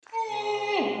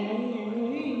Go.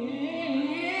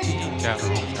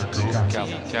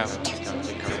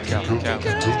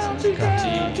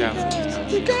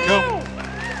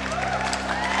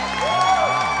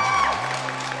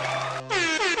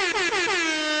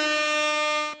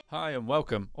 Hi and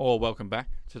welcome back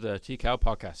to the T-Cow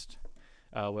podcast,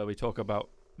 where we talk about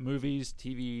movies,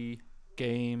 TV,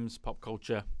 games, pop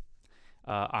culture.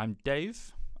 I'm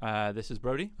Dave. This is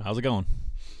Brody. How's it going?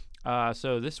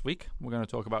 So this week we're going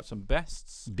to talk about some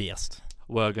bests. Best.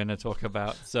 We're going to talk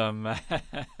about some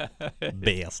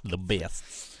the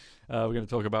bests. We're going to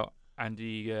talk about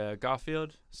Andy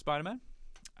Garfield Spiderman.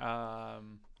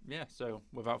 So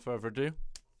without further ado,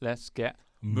 let's get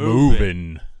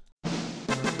moving.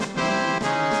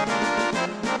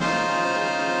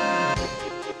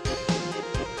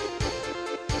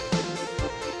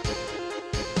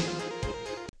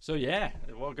 So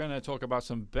we're going to talk about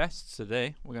some bests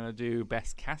today. We're going to do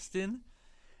best casting,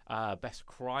 best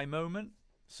cry moment.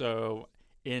 So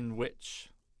in which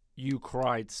you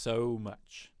cried so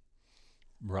much.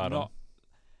 Right. Not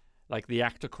like the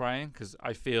actor crying, because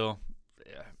I feel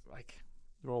like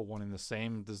they're all one and the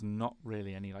same. There's not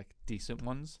really any like decent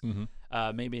ones.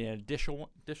 Mm-hmm. Maybe an additional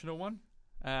one.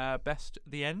 Best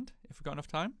the end, if we've got enough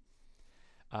time.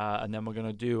 And then we're going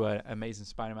to do an Amazing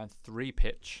Spider-Man 3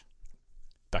 pitch.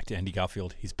 Back to Andy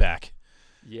Garfield. He's back.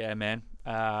 Yeah, man.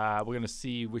 We're going to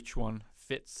see which one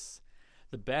fits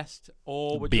the best,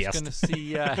 or we're just going to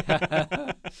see...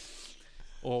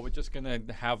 or we're just going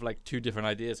to have like two different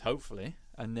ideas, hopefully,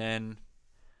 and then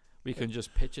we can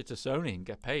just pitch it to Sony and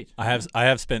get paid. I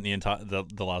have spent the entire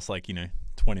the last 20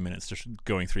 minutes just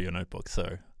going through your notebook,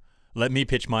 so let me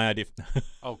pitch my idea.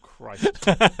 Oh, Christ.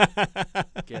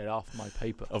 Get off my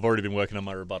paper. I've already been working on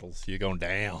my rebuttals. You're going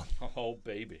down. Oh,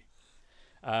 baby.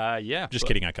 Yeah. Just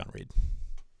kidding, I can't read.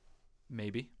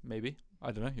 Maybe.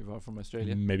 I don't know. You're from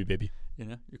Australia. Maybe, baby. You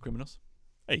know, you're criminals.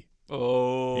 Hey.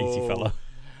 Oh. Easy fella.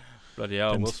 Bloody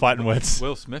hell. Fighting words.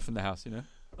 Will Smith in the house, you know.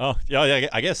 Oh, yeah.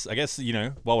 I guess,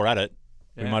 while we're at it,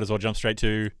 we might as well jump straight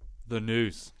to... the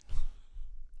news.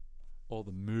 Or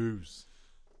the moves.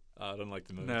 I don't like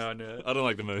the moves. No, I know it. I don't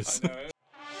like the moves. I know it.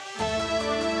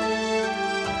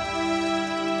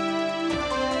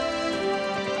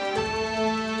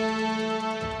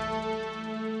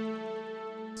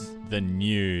 The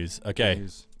news. Okay.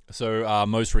 News. So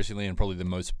most recently and probably the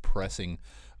most pressing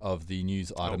of the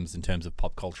news items in terms of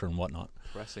pop culture and whatnot.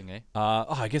 Pressing, eh?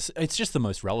 I guess it's just the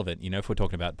most relevant. If we're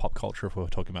talking about pop culture, if we're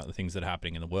talking about the things that are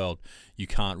happening in the world, you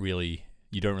don't really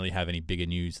have any bigger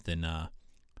news than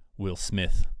Will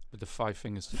Smith. With the five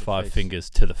fingers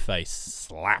to the face.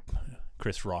 Slap.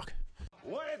 Chris Rock.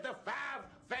 What did the five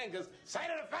fingers say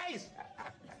to the face?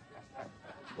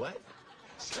 What?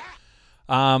 Slap.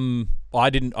 I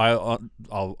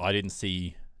didn't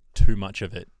see too much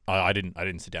of it. I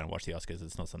didn't sit down and watch the Oscars.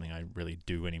 It's not something I really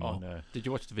do anymore. Oh no! Did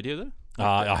you watch the video though?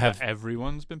 I have.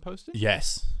 Everyone's been posting.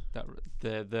 Yes. That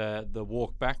the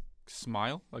walk back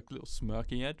smile, like little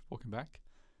smirky head walking back.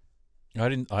 I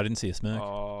didn't see a smirk.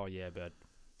 Oh yeah, bud.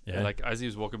 Yeah. Like as he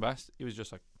was walking past, he was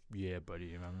just like, "Yeah,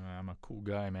 buddy, I'm a cool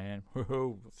guy, man."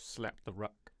 Slap the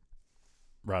rock.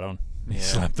 Right on. Yeah. He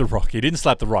slapped the Rock. He didn't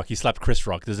slap the Rock. He slapped Chris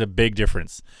Rock. There's a big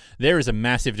difference. There is a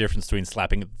massive difference between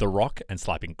slapping the Rock and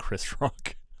slapping Chris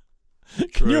Rock.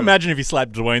 Can you imagine if he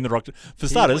slapped Dwayne the Rock? For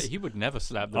starters, he would never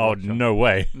slap the Rock. Oh, no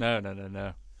way. No.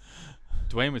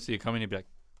 Dwayne would see it coming. He'd be like,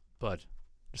 "Bud,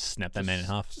 just snap that man in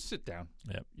half. Just sit down."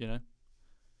 Yep. You know.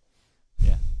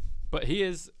 Yeah, but he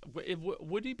is.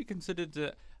 Would he be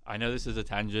considered? I know this is a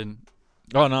tangent.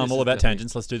 Oh no, I'm all about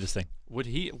tangents. Let's do this thing.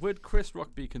 Would Chris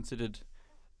Rock be considered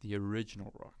the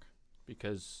original Rock?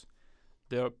 Because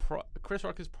Chris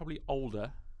Rock is probably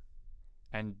older,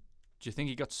 and do you think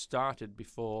he got started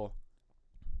before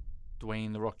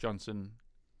Dwayne the Rock Johnson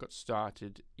got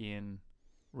started in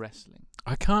wrestling?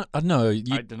 I don't know.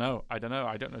 I don't know. I don't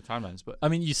know timelines, but I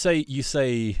mean, you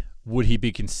say, would he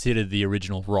be considered the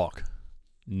original Rock?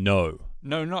 No,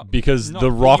 not because not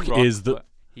the Rock Rock is the.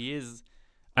 He is.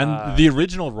 And the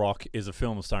original Rock is a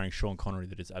film starring Sean Connery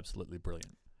that is absolutely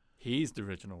brilliant. He's the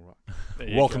original Rock.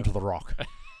 Welcome to the Rock.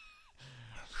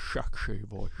 Sexy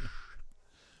voice.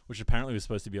 Which apparently was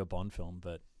supposed to be a Bond film,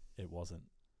 but it wasn't.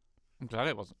 I'm glad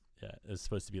it wasn't. Yeah, it was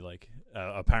supposed to be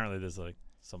apparently there's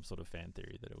some sort of fan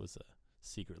theory that it was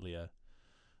secretly a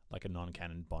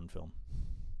non-canon Bond film.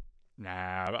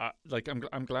 Nah,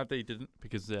 I'm glad they didn't,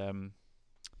 because they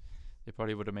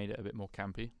probably would have made it a bit more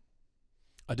campy.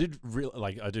 I do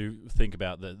think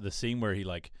about the scene where he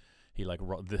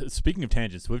speaking of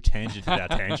tangents, we've tangented our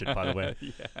tangent, by the way.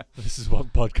 Yeah. This is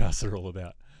what podcasts are all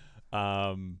about.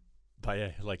 But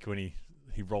yeah, like when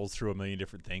he rolls through a million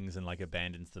different things and like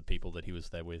abandons the people that he was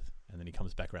there with, and then he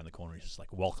comes back around the corner. He's just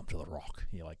like, "Welcome to the Rock."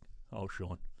 You're like, "Oh,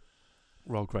 Sean."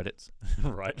 Roll credits.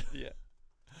 Right. Yeah.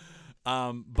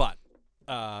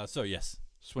 So yes,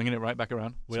 Swinging it right back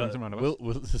around. Swings around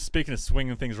speaking of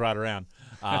swinging things right around,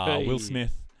 Hey. Will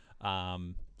Smith,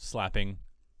 slapping,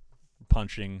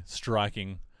 punching,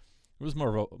 striking. It was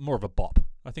more of a bop.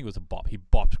 I think it was a bop. He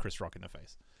bopped Chris Rock in the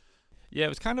face. Yeah, it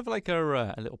was kind of like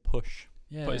a little push.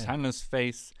 Yeah. Put his hand on his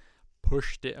face,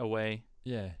 pushed it away.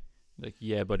 Yeah. Like,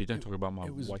 yeah, buddy, don't talk about my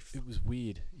wife. It was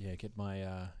weird. Yeah, get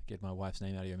my wife's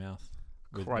name out of your mouth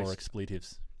with Christ. more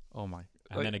expletives. Oh my!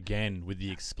 And then again with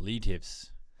the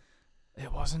expletives.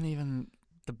 It wasn't even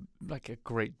a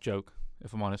great joke,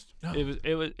 if I'm honest. No.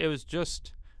 It was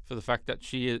just for the fact that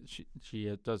she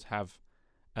does have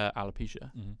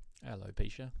alopecia. Mm-hmm.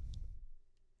 Alopecia.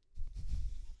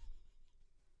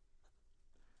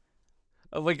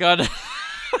 Oh my god!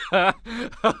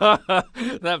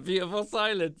 That beautiful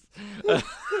silence.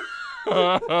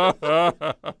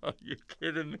 You're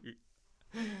kidding me.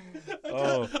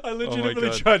 I legitimately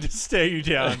God. tried to stare you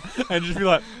down and just be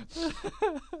like,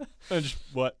 and just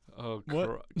what? Oh,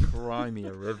 What? Cry me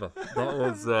a river. That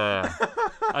was.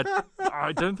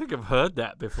 I don't think I've heard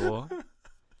that before.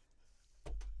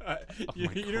 You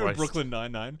my know Christ. Brooklyn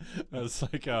Nine-Nine? It's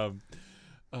like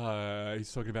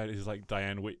he's talking about his like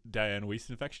Diane Weiss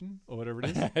infection or whatever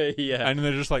it is, Yeah. and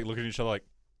they're just like looking at each other like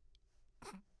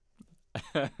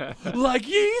like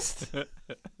yeast.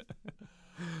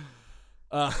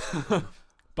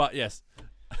 But yes.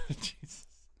 Jesus.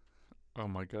 Oh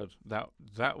my god, that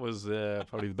was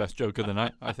probably the best joke of the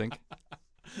night. I think.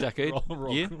 Decade.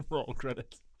 Roll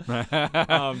credits. All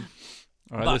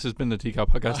right, but- this has been the Teacup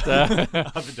Podcast.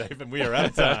 I've been Dave, and we are out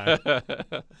of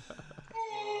time.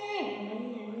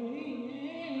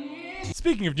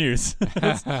 Speaking of news,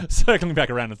 circling back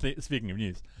around and speaking of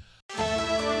news,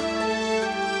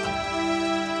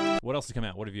 what else has come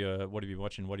out? What have you been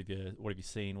watching? What have you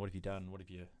seen? What have you done? What have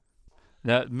you?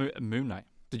 Moon Knight.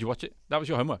 Did you watch it? That was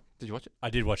your homework. Did you watch it? I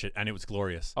did watch it, and it was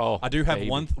glorious. Oh, I do have baby.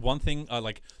 one thing.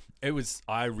 It was.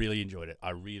 I really enjoyed it. I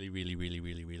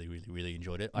really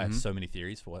enjoyed it. I have Mhm. so many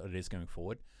theories for what it is going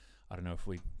forward. I don't know if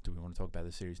we want to talk about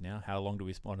the series now. How long do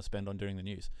we want to spend on doing the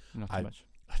news? Not too much.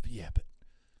 Yeah, but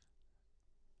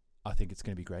I think it's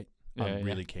going to be great. Yeah, I'm yeah.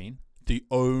 really keen. The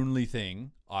only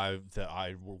thing I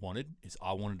wanted is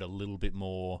I wanted a little bit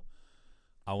more.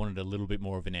 I wanted a little bit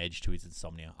more of an edge to his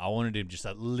insomnia. I wanted him just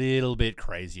a little bit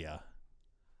crazier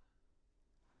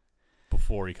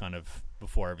before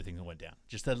everything went down.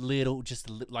 Just a little,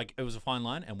 like it was a fine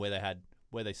line, and where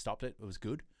they stopped it, it was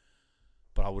good.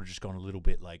 But I would have just gone a little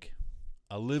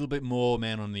bit more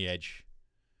man on the edge.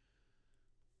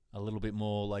 A little bit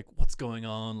more like what's going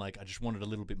on. Like I just wanted a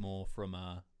little bit more from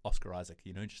Oscar Isaac.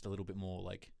 Just a little bit more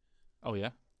like. Oh yeah.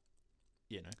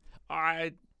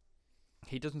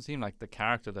 He doesn't seem like the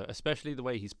character though, especially the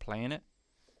way he's playing it.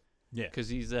 Yeah. Because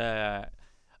he's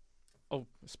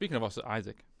speaking of Oscar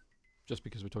Isaac, just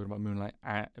because we're talking about Moonlight,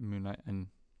 and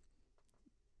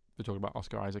we're talking about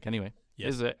Oscar Isaac anyway.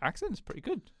 Yes. His accent is pretty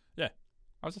good. Yeah.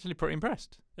 I was actually pretty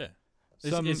impressed. Yeah.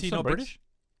 Some Is he not breaks. British?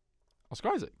 Oscar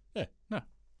Isaac? There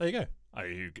you go.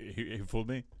 You fooled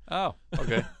me. Oh,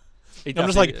 okay. I'm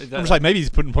just like maybe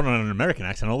he's putting on an American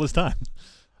accent all this time.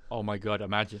 Oh my god,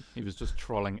 imagine. He was just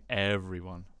trolling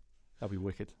everyone. That'd be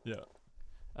wicked. Yeah.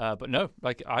 But no,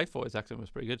 like I thought his accent was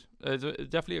pretty good. There's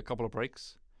definitely a couple of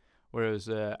breaks. Whereas,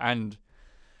 and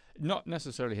not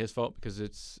necessarily his fault because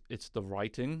it's the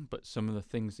writing, but some of the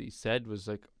things that he said was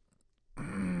like,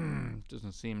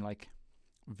 doesn't seem like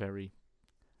very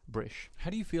British. How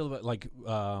do you feel about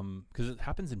because it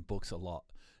happens in books a lot.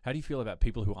 How do you feel about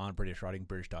people who aren't British writing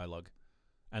British dialogue,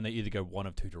 and they either go one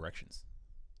of two directions?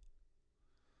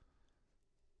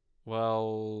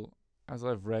 Well, as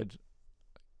I've read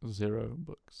 0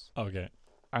 books, Okay,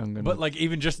 I'm gonna. but like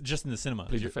even just in the cinema,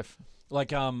 plead the fifth.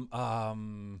 like I'm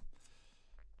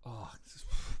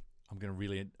gonna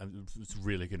really, it's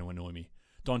really gonna annoy me.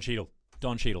 Don Cheadle,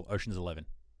 Ocean's 11.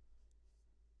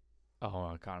 Oh,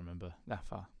 I can't remember that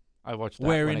far. I watched that.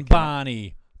 We're when in it came out.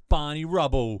 Barney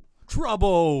Rubble,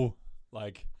 trouble.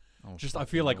 Like, Oh, just I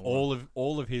fucking feel like Lord.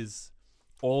 all of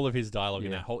his dialogue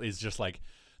in Yeah. that whole is just like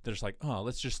they're just like, oh,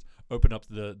 let's just open up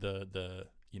the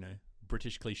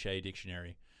British cliche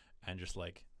dictionary, and just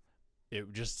like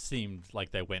it just seemed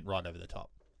like they went right over the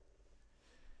top.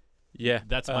 Yeah,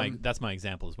 That's my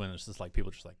example is when it's just like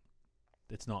people just like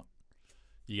it's not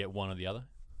you get one or the other.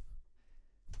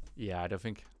 Yeah, I don't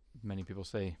think many people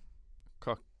say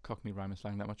Cockney rhyme and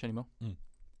slang that much anymore.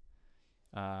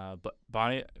 But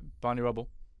Barney Rubble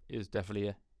is definitely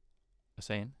a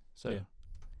saying. So, Yeah.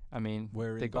 I mean,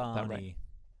 We're they in got that right. Barney.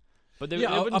 But they,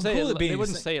 Yeah, they wouldn't I'm say cool it. at being They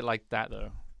wouldn't sa- say it like that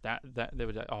though. That they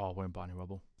would like, oh, we're in Barney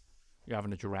Rubble. You're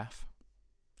having a giraffe.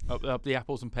 Up the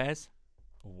apples and pears.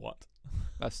 What?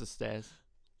 That's the stairs.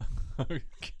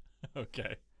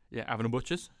 Okay. Yeah, having a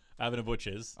butcher's. Having a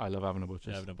butcher's. I love having a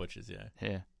butcher's. Having a butcher's, yeah.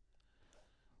 Yeah.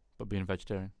 But being a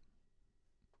vegetarian.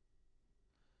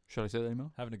 Shall I say that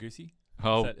anymore? Having a goosey.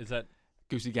 Oh, Is that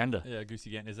goosey gander. yeah, goosey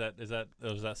again? Is that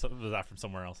or was that from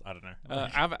somewhere else? I don't know.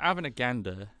 Having a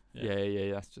gander. Yeah.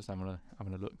 Yeah. That's just having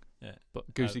a look. Yeah.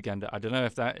 But goosey gander. I don't know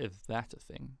if that's a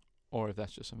thing or if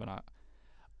that's just something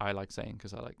I like saying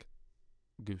because I like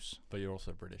goose. But you're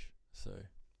also British, so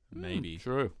maybe,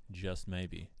 True. just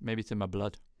maybe, Maybe it's in my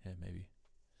blood. yeah, maybe.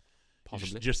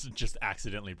 Possibly. Just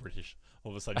accidentally British.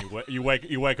 All of a sudden, you wake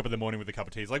up in the morning with a cup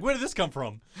of tea. It's like, where did this come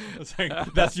from? It's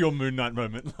like, that's your Moon Knight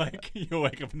moment. Like, you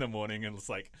wake up in the morning and it's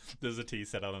like there's a tea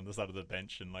set out on the side of the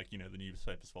bench, and like, you know, the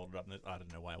newspaper's folded up. And I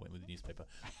don't know why I went with the newspaper,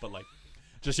 but like,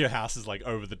 just your house is like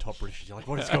over the top British. You're like,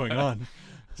 what is going on?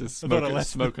 Just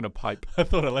smoking a pipe. I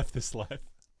thought I left this life.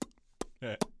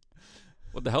 Yeah,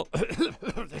 What the hell?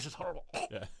 This is horrible.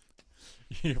 yeah.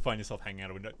 You find yourself hanging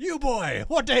out a window. You boy,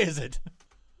 what day is it?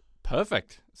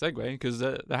 Perfect segue because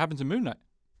that happens in Moon Knight.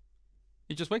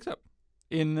 He just wakes up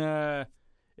in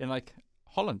like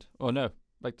Holland or no,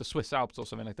 like the Swiss Alps or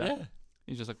something like that. Yeah.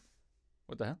 He's just like,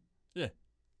 what the hell? Yeah.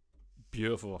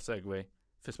 Beautiful segue.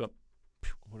 Fist bump.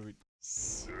 What do we?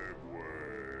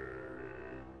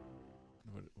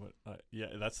 What? Yeah,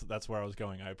 that's where I was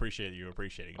going. I appreciate you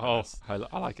appreciating it. Oh,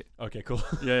 I like it. Okay, cool.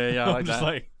 Yeah. I like I'm just that.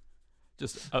 like,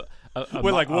 Just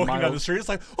we're like walking down mile. the street. It's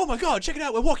like, oh my god, check it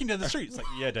out. We're walking down the street. It's like,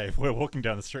 yeah, Dave, we're walking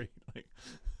down the street. Like,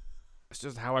 It's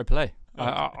just how I play. Okay.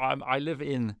 I live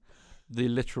in the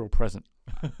literal present.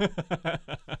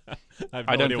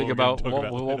 I don't think about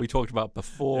what we talked about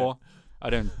before. I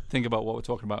don't think about what we're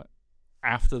talking about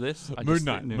after this. I just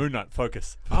think, Moon Knight,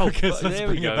 focus. Oh, Focus. Let's there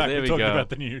we bring go, it back. there We're we talking go. about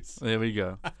the news. There we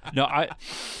go. No, I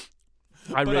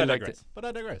But really liked it. But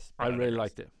I digress. I really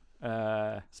liked it.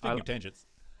 Speaking of tangents.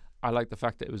 I like the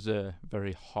fact that it was a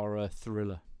very horror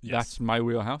thriller. Yes. That's my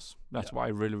wheelhouse. That's Yeah. what I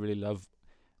really, really love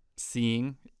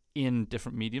seeing in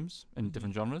different mediums and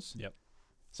different genres. Yep.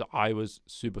 So I was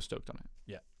super stoked on it.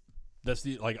 That's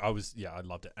the I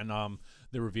loved it, and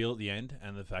the reveal at the end,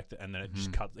 and the fact that, and then it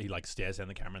just cuts. He like stares down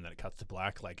the camera, and then it cuts to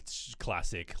black. Like, it's just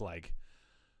classic. Like,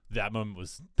 that moment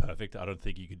was perfect. I don't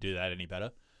think you could do that any better.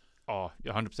 Oh,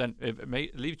 100%.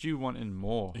 It leaves you wanting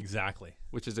more, Exactly.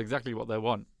 which is exactly what they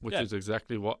want. Which Yeah. is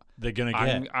exactly what They're gonna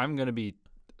get. I'm gonna be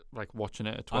like watching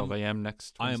it at 12 a.m.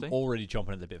 next I Wednesday. am already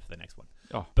chomping at the bit for the next one.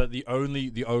 Oh. But the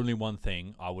only one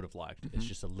thing I would have liked is Mhm.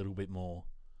 just a little bit more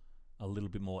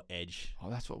edge. Oh,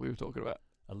 that's what we were talking about.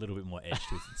 A little bit more edge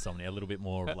to his insomnia. A little bit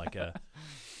more of like a,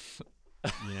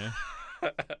 you know.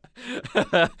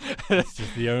 It's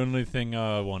just the only thing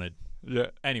I wanted. Yeah.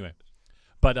 Anyway,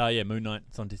 but yeah, Moon Knight.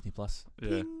 It's on Disney Plus.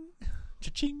 Yeah.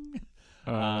 Cha-ching.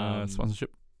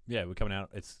 Sponsorship. Yeah, we're coming out.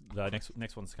 It's the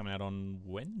next one's coming out on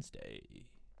Wednesday,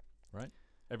 right?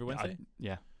 Every Wednesday.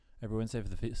 Yeah. Every Wednesday for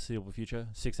the foreseeable future.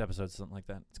 6 episodes, something like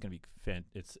that. It's gonna be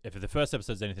It's if the first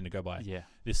episode's anything to go by, Yeah.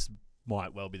 this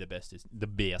might well be the best.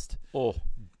 Or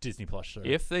Disney Plus show.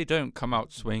 if they don't come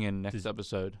out swinging next Dis-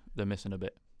 episode, they're missing a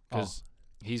bit Oh. because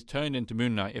he's turned into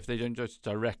Moon Knight. If they don't just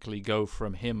directly go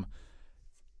from him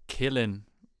killing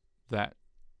that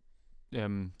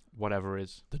whatever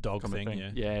is the dog coming thing,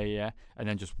 thing, yeah. yeah, and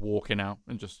then just walking out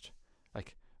and just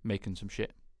like making some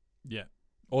shit. Yeah.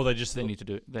 Or they just They need to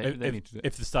do it. They if, need to do it.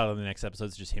 if the start of the next episode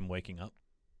is just him waking up.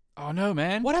 Oh no,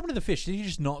 man! What happened to the fish? Did you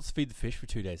just not feed the fish for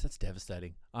 2 days? That's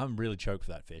devastating. I'm really choked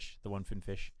for that fish, the one fin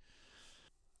fish.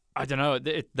 I don't know.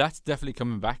 That's definitely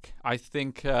coming back. I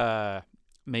think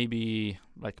maybe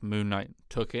like Moon Knight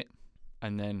took it,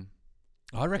 and then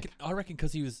I reckon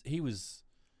because he was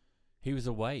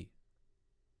away.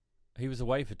 He was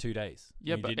away for 2 days.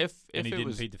 yeah. And But he didn't- if and he it didn't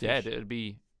was feed the dead, fish. it'd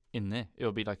be in there. It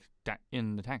would be like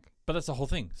in the tank. But that's the whole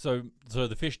thing. So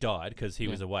the fish died because he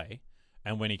Yeah. was away,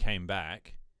 and when he came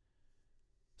back,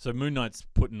 so Moon Knight's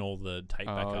putting all the tape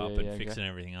back Oh, up yeah, and yeah, fixing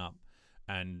everything up,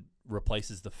 and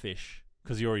replaces the fish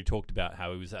because he already talked about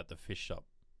how he was at the fish shop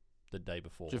the day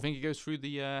before. Do you think he goes through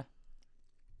the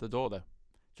door though? Do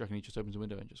you reckon he just opens the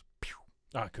window and just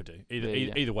I could do either.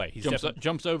 Yeah. Either way, he's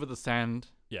jumps over the sand?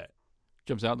 Yeah.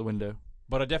 Jumps out the window.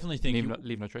 But I definitely think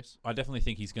Leave no trace. I definitely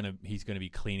think he's gonna be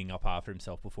cleaning up after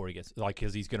himself before he gets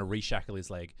because he's gonna reshackle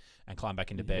his leg and climb back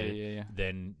into bed. Yeah.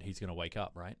 Then he's gonna wake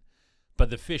up, right? But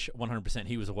the fish, 100%,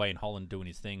 he was away in Holland doing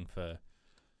his thing for,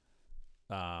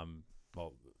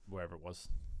 wherever it was,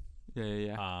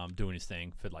 Yeah. doing his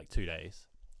thing for like 2 days.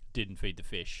 Didn't feed the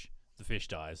fish. the fish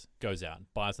dies, goes out and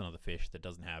buys another fish that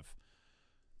doesn't have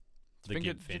the Do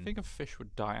you fin. think a fish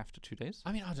would die after 2 days?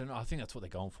 I mean, I don't know. I think that's what they're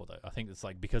going for, though. I think it's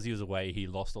like because he was away, he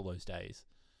lost all those days.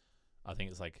 I think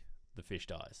it's like the fish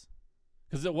dies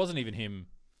because it wasn't even him.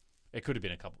 It could have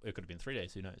been a couple. It could have been 3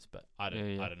 days. Who knows? But I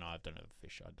don't. Yeah. I don't know. I don't know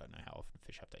fish. I don't know how often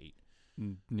fish have to eat.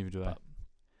 Neither do I.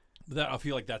 But that I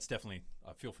feel like that's definitely.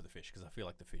 I feel for the fish because I feel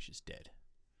like the fish is dead.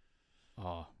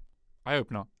 Oh, I hope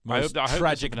not. Most I hope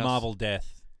tragic there's something else. Marvel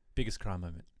death. Biggest crime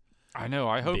moment. I know.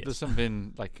 I hope Bit. there's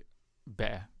something like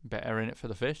better in it for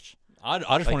the fish. I just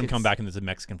Like want him to come it's- back and there's a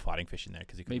Mexican fighting fish in there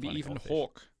because he couldn't Maybe find a even goldfish.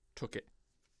 Hawk took it.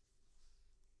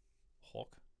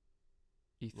 Hawk.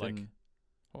 Ethan. Like-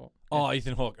 Hawke. Oh,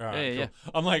 Ethan Hawke. All right, Yeah,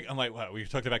 cool. I'm like, what? We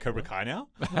talked about Cobra Kai now?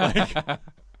 Yeah.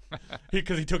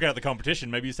 Because he took out the competition.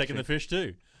 Maybe he's taking True. the fish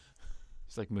too.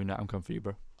 It's like Moon Knight, I'm coming for you,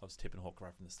 bro. I was tipping Hawk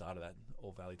right from the start of that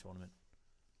All Valley tournament.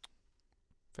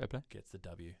 Fair play. Gets the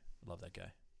W. Love that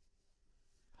guy.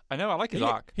 I know. I like his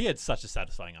arc. He had such a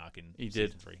satisfying arc in He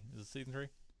season did. 3. Is it season 3?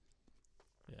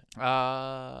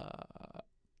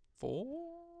 4.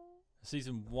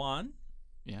 Season 1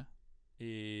 Yeah.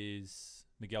 is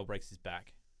Miguel breaks his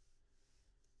back.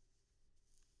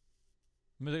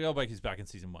 Miguel breaks his back in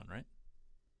season 1, right?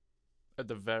 At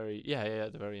the very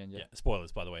at the very end. Yeah. Yeah.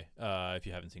 Spoilers, by the way, if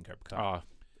you haven't seen Cobra Kai. Oh,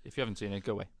 if you haven't seen it,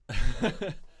 go away.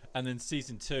 And then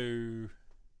season 2,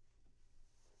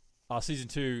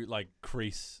 like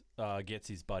Kreese gets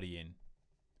his buddy in.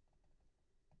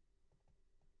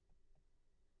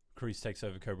 Kreese takes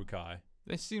over Cobra Kai.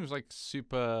 This seems like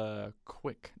super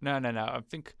quick. No. I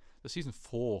think the season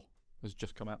 4 has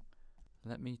just come out.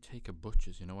 Let me take a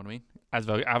butcher's. You know what I mean?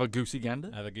 Have a goosey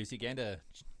gander. Have a goosey gander.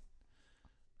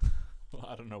 Well,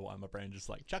 I don't know why my brain just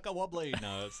like chucka wobbly.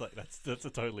 No, it's like that's a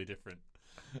totally different.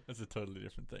 That's a totally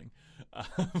different thing.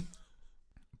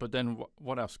 But then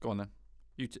what else? Go on then.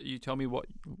 You tell me what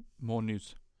more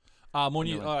news. More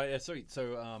news. Anyway. Oh, yeah, sorry.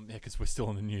 So, because we're still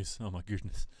on the news. Oh my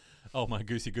goodness. Oh my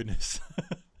goosey goodness.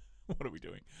 What are we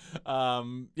doing?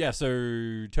 Yeah.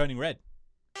 So, Turning Red.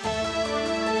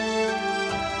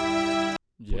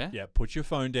 Yeah. Yeah. Put your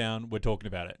phone down. We're talking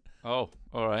about it Oh,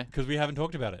 all right. because we haven't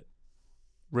talked about it.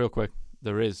 Real quick,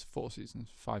 there is 5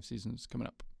 seasons coming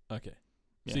up. Okay.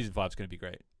 Yeah. Season 5's going to be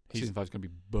great. Season 5 is gonna be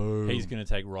boom. He's going to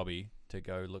take Robbie to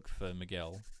go look for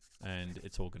Miguel, and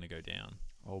it's all going to go down.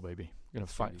 Oh baby, we're gonna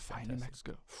It's gonna fight be in fantastic.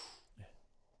 Mexico. Yeah.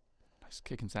 Nice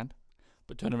kick and sand.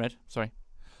 But Turning Red. Sorry.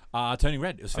 Turning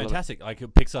Red. It was I love it. fantastic. Like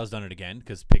Pixar's done it again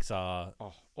because Pixar,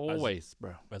 Oh, always,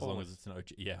 bro. as long as it's an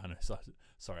OG. Yeah, I know.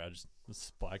 Sorry, I just was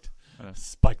spiked. I know.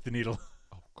 Spiked the needle.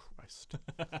 Oh Christ!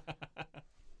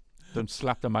 Don't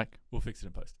slap the mic. We'll fix it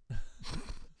in post.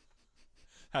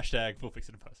 Hashtag we'll fix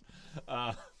it in post.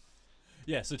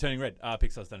 Yeah, so Turning Red.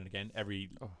 Pixar's done it again. Every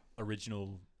Oh.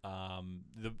 original.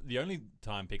 The only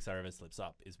time Pixar ever slips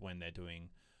up is when they're doing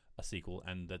a sequel,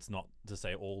 and that's not to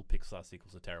say all Pixar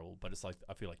sequels are terrible, but it's like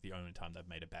I feel like the only time they've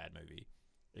made a bad movie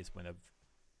is when they're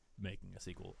making a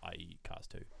sequel, i.e., Cars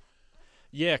 2.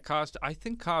 Yeah, Cars. I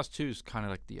think Cars 2 is kind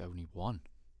of like the only one.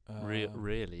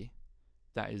 Really,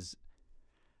 that is.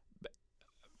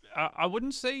 I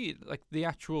wouldn't say like the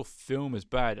actual film is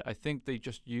bad. I think they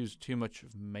just use too much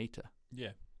of meta.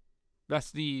 Yeah.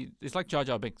 It's like Jar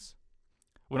Jar Binks.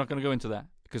 We're not going to go into that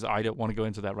because I don't want to go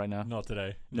into that right now. Not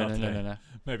today. No. No.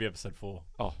 Maybe episode 4.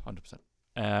 Oh,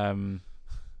 100%.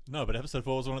 No, but episode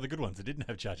 4 was one of the good ones. It didn't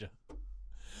have Jar Jar.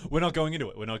 We're not going into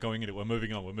it. We're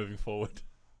moving on. We're moving forward.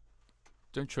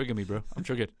 Don't trigger me, bro. I'm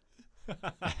triggered.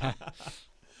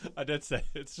 I did say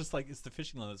it's just like it's the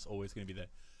fishing line that's always going to be there.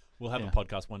 We'll have Yeah. a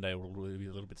podcast one day. We'll be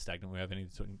a little bit stagnant. We have anything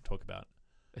to talk about.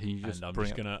 You just And I'm bring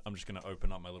just it. gonna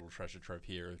open up my little treasure trove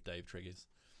here of Dave triggers.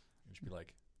 And just be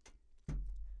like,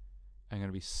 I'm going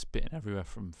to be spitting everywhere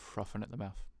from frothing at the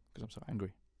mouth because I'm so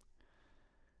angry.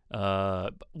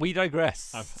 But we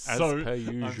digress. I'm as so per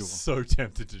usual. I'm so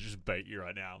tempted to just bait you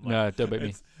right now. I'm like, No, don't bait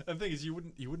me. And the thing is, you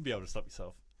wouldn't be able to stop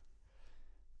yourself.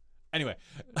 Anyway,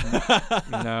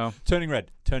 No. Turning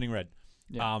Red.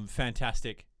 Yeah.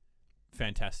 Fantastic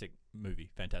movie,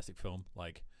 fantastic film.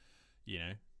 Like, you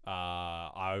know,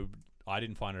 I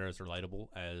didn't find it as relatable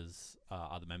as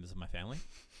other members of my family.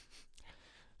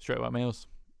 Straight white males.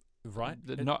 Right?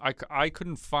 I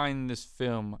couldn't find this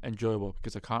film enjoyable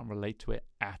because I can't relate to it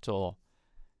at all.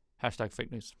 Hashtag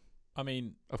fake news. I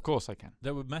mean, Of course I can.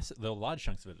 there were large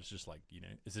chunks of it. It's just like, you know,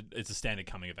 it's a standard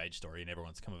coming of age story, and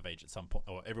everyone's come of age at some point,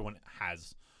 or everyone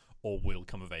has or will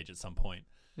come of age at some point.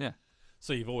 Yeah.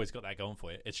 So you've always got that going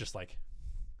for you. It's just like,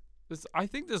 I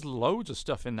think there's loads of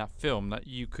stuff in that film that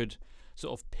you could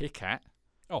sort of pick at.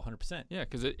 oh, 100%. Yeah,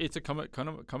 because it's a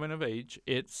coming of age.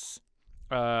 It's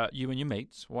you and your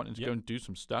mates wanting to Yep. go and do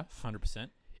some stuff. 100%.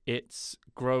 it's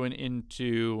growing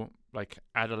into like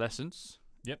adolescence.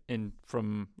 Yep.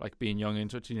 From like being young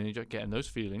into a teenager, getting those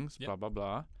feelings, Yep. blah blah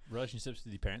blah. Relationships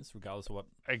with your parents, regardless of what.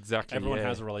 Exactly. Everyone yeah.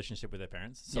 has a relationship with their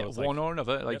parents. So yeah, it's one like, or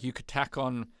another. Like Yep. you could tack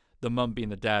on the mum being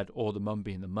the dad, or the mum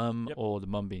being the mum, Yep. or the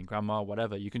mum being grandma,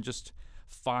 whatever. You can just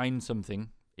find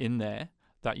something in there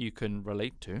that you can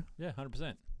relate to. yeah,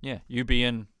 100%. Yeah, you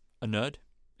being a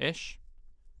nerd-ish,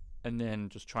 and then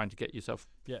just trying to get yourself.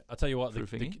 Yeah, I'll tell you what. Through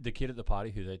The thingy? kid at the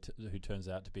party who turns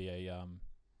out to be a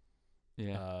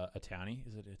townie.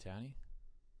 Is it a townie?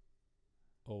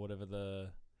 Or whatever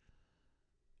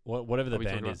whatever the What are we talking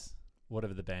band about? is.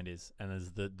 Whatever the band is. And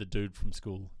there's the dude from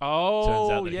school. Oh,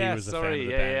 Turns out that yeah, he was a fan sorry, of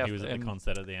the yeah, band. yeah, He was at the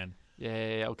concert at the end.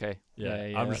 Yeah, okay.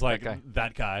 Yeah, I'm just that like, guy.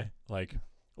 that guy. Like,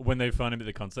 when they find him at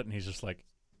the concert and he's just like,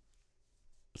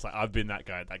 it's like, I've been that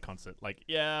guy at that concert. Like,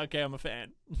 yeah, okay, I'm a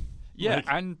fan. Yeah, Like-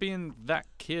 and being that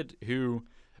kid who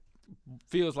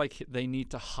feels like they need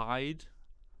to hide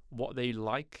what they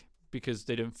like because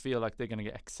they don't feel like they're going to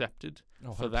get accepted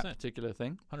Oh, for that particular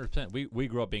thing. 100%. We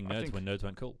grew up being I nerds think- when nerds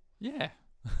weren't cool. Yeah,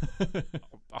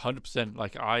 100%.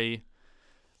 Like I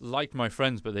liked my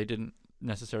friends, but they didn't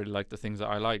necessarily like the things that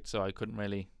I liked, so I couldn't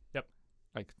really, Yep.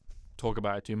 like talk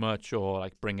about it too much or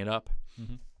like bring it up,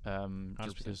 Mm-hmm.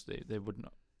 just 100%. because they wouldn't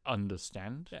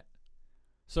understand. Yeah.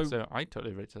 So I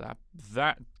totally relate to that.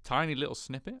 That tiny little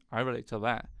snippet, I relate to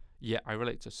that. Yeah, I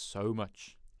relate to so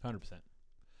much. 100%.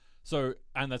 So,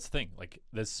 and that's the thing. Like,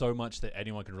 there's so much that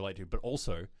anyone can relate to. But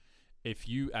also, if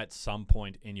you at some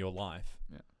point in your life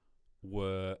Yeah.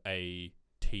 were a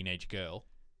teenage girl,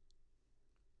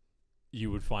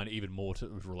 you would find even more to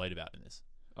relate about in this.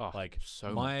 Oh, Like,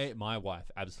 so much. my wife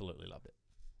absolutely loved it.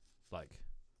 Like,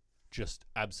 just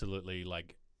absolutely,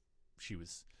 like,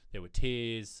 there were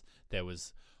tears, there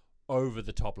was over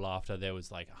the top laughter, there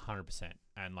was like 100%.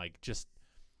 And like, just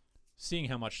seeing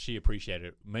how much she appreciated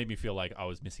it made me feel like I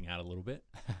was missing out a little bit,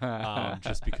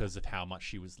 just because of how much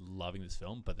she was loving this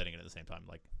film. But then again, at the same time,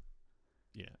 like,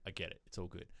 you know, I get it, it's all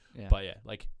good. Yeah. But yeah,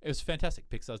 like, it was fantastic.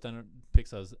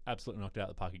 Pixar's absolutely knocked it out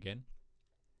of the park again.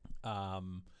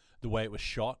 The way it was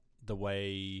shot, the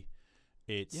way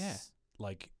it's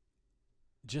like,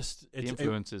 just the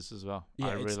influences as well. yeah,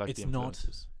 I really like the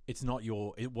influences.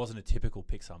 it wasn't a typical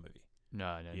Pixar movie.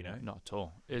 No, you know? not at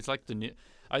all. It's like the new.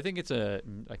 I think it's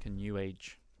like a new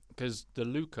age, because the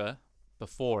Luca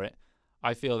before it,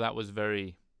 I feel that was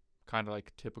very kind of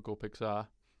like typical Pixar.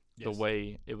 Yes. The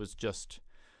way it was just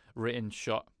written,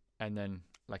 shot, and then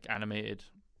like animated,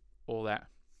 all that.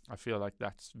 I feel like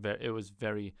it was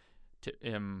very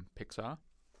Pixar,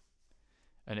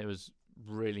 and it was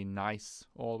really nice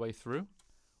all the way through.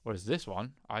 Whereas this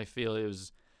one, I feel it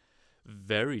was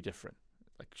very different,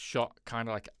 like shot kind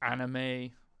of like anime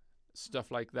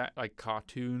stuff like that, like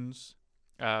cartoons,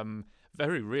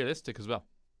 very realistic as well.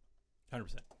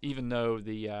 100%. Even though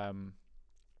the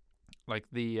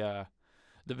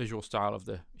visual style of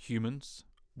the humans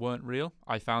weren't real,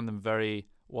 I found them very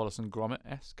Wallace and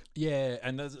Gromit-esque. Yeah,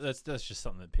 and that's just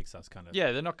something that Pixar's kind of.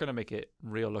 Yeah, they're not going to make it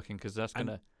real looking because that's going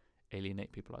to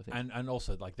alienate people, I think. And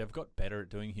also, like, they've got better at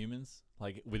doing humans.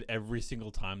 Like, with every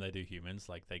single time they do humans,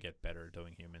 like, they get better at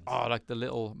doing humans. Oh, like the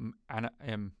little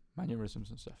mannerisms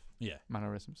and stuff. Yeah.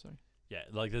 Mannerisms, sorry. Yeah,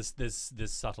 like,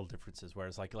 there's subtle differences.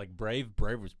 Whereas, like Brave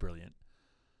was brilliant.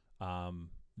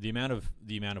 The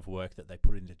amount of work that they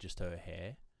put into just her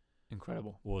hair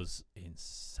Incredible. was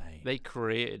insane. They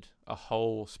created a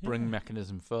whole spring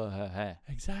mechanism for her hair.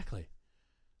 Exactly.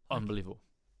 Unbelievable.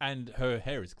 And her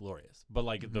hair is glorious. But,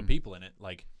 like, the Mhm. people in it,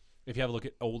 like, if you have a look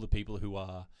at all the people who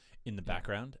are in the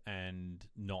background and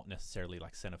not necessarily,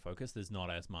 like, center focus, there's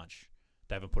not as much.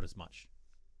 They haven't put as much.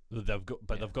 They've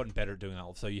gotten better at doing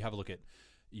that. So you have a look at,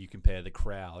 you compare the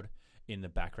crowd in the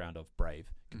background of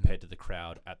Brave compared to the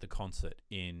crowd at the concert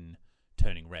in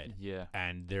Turning Red. Yeah.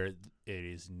 And it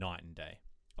is night and day.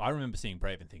 I remember seeing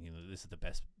Brave and thinking that this is the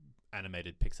best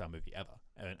animated Pixar movie ever.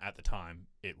 And at the time,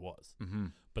 it was. Mm-hmm.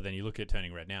 But then you look at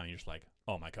Turning Red now and you're just like,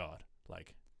 oh my God.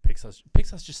 Like,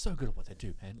 Pixar's just so good at what they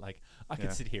do, man. Like, I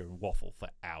could sit here and waffle for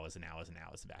hours and hours and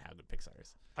hours about how good Pixar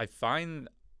is.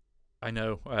 I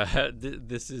know,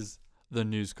 this is the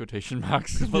news quotation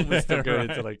marks, but we're still going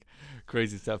into like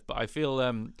crazy stuff. But I feel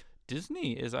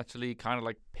Disney is actually kind of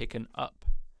like picking up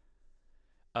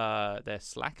their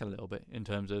slack a little bit in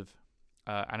terms of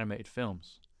animated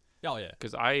films. Oh, yeah.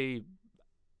 Because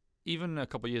even a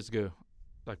couple of years ago,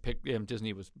 like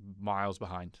Disney was miles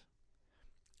behind,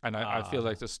 and I feel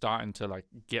like they're starting to like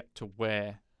get to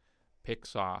where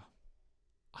Pixar.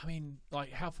 I mean,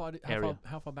 like, how far back do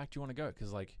you want to go?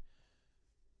 Because like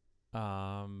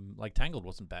Tangled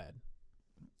wasn't bad.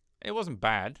 It wasn't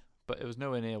bad, but it was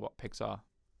nowhere near what Pixar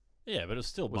Yeah, but it was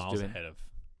still Was miles doing. ahead of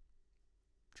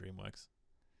DreamWorks.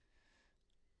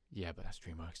 Yeah, but that's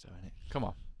DreamWorks, though, isn't it? Come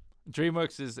on,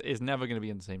 DreamWorks is never going to be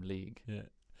in the same league. Yeah.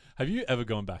 Have you ever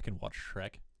gone back and watched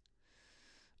Shrek?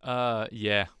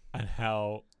 Yeah, And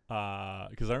how?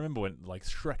 Because I remember when like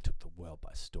Shrek took the world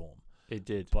by storm. it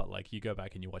did. But like you go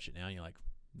back and you watch it now, and you're like,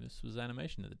 this was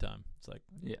animation at the time. It's like,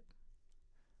 Yeah,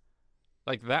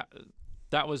 like that.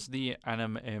 That was the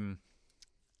animation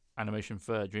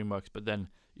for DreamWorks. But then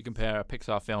you compare a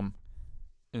Pixar film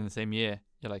in the same year,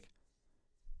 you're like,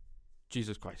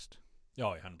 Jesus Christ, oh,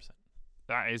 100%.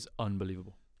 that is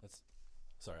unbelievable.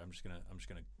 Sorry, I'm just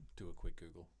gonna do a quick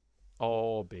Google.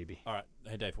 Oh baby, All right,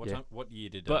 hey Dave, what year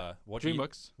did But what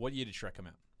DreamWorks. what year did Shrek come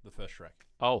out? The first Shrek.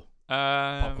 Oh,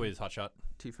 Pop quiz, hot shot.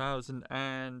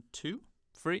 2002,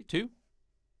 2.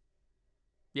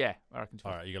 Yeah, I reckon.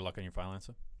 All right, you got a lock on your final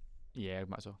answer. Yeah,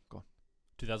 might as well go on.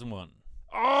 2001.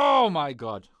 Oh my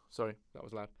god! Sorry, that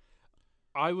was loud.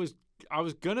 I was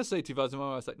gonna say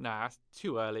 2001. I was like, nah, it's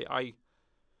too early. I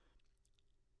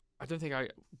don't think I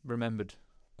remembered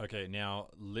Okay, now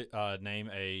name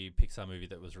a Pixar movie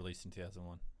that was released in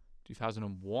 2001.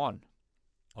 2001.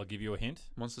 I'll give you a hint.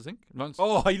 Monsters Inc.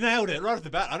 Oh, I nailed it right off the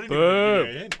bat. I didn't Boom. even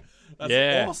give you a hint. That's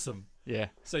Yeah. awesome. Yeah.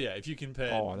 So yeah, if you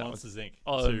compare Oh, that Monsters Inc.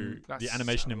 was- to that's the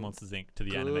animation in so Monsters Inc. to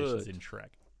the animations good. in Shrek.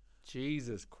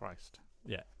 Jesus Christ.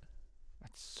 Yeah.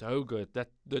 That's so good. That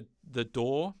the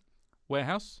door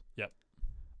warehouse. Yep.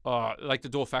 Like the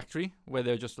door factory where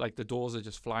they're just like the doors are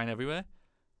just flying everywhere.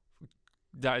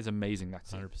 That is amazing.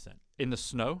 That's 100%. in the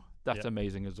snow. That's Yep.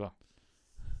 amazing as well.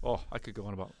 Oh, I could go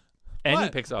on about any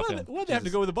Pixar film. Why'd they have to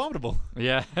go with Abominable?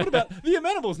 Yeah. What about The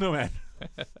Amenables? No, man.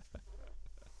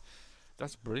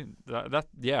 That's brilliant. That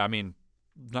yeah. I mean,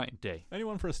 night and day.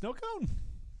 Anyone for a snow cone?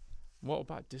 What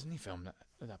about Disney film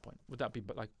at that point? Would that be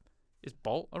like? Is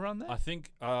Bolt around there? I think,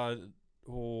 that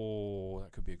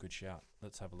could be a good shout.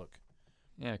 Let's have a look.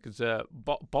 Yeah, because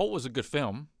Bolt was a good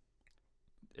film.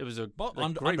 It was a But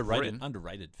like, great written.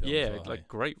 underrated film. Yeah, as well, like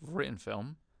great written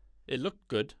film. It looked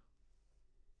good.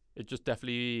 It just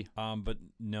definitely. but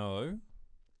no.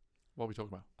 What are we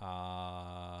talking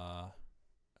about?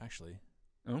 Actually.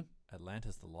 Oh?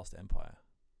 Atlantis: The Lost Empire.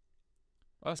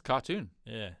 Oh, that's cartoon.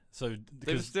 Yeah. So They were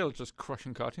because still just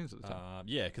crushing cartoons at the time.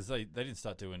 yeah, because they didn't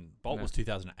start doing Bolt No. was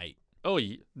 2008. Oh,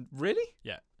 really?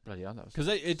 Yeah. Bloody hell, that was. Because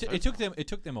it so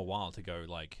took them a while to go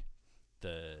like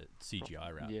the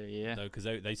CGI route. Yeah. Because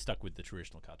they stuck with the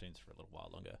traditional cartoons for a little while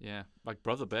longer. Yeah, like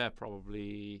Brother Bear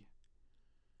probably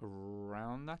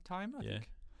around that time. I Yeah. think.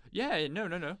 Yeah. No.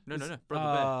 Brother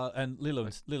Bear. And Lilo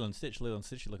and Stitch are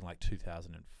looking like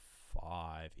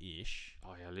 2005 ish.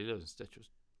 Oh yeah, Lilo and Stitch was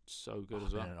so good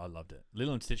as well. Man, I loved it.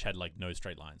 Lilo and Stitch had like no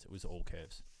straight lines. It was all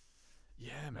curves.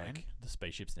 Yeah, man. Like the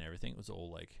spaceships and everything. It was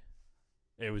all like,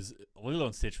 Lilo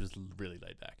and Stitch was really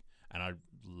laid back, and I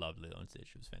loved Lilo and Stitch.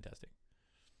 It was fantastic.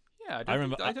 Yeah,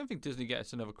 I don't think Disney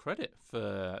gets enough credit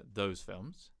for those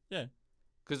films. Yeah.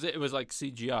 Because it was like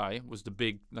CGI was the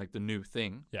big, like the new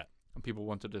thing. Yeah. And people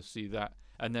wanted to see that.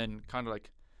 And then kind of like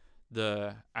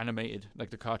the animated, like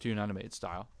the cartoon animated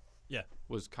style. Yeah.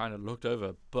 Was kind of looked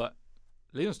over. But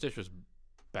Lilo and Stitch was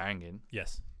banging.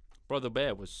 Yes. Brother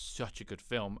Bear was such a good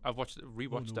film. I've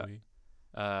rewatched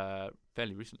that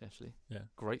fairly recently, actually. Yeah.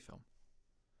 Great film.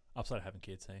 Upside of having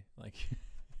kids, hey? Like,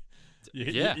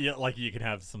 Yeah. like you can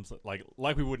have some like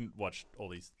we wouldn't watch all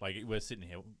these. Like we're sitting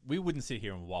here, we wouldn't sit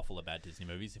here and waffle about Disney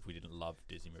movies if we didn't love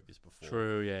Disney movies before.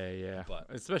 True, yeah. But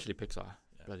especially Pixar.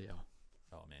 Yeah. Bloody hell.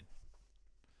 oh man,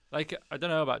 Like, I don't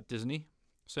know about Disney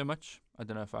so much. I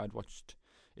don't know if I'd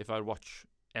watch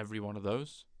every one of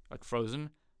those. Like Frozen,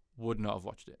 would not have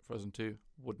watched it. Frozen 2,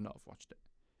 would not have watched it.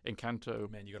 Encanto,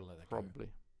 man, you gotta let that probably.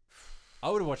 go. I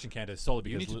would have watched Encanto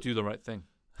solely You because need to do the right thing.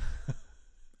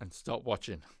 And stop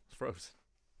watching Frozen.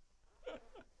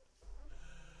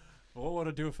 what would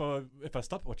I do if I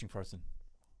stopped watching Frozen?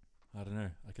 I don't know.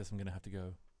 I guess I'm gonna have to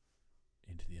go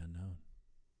into the unknown.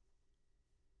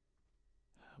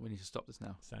 We need to stop this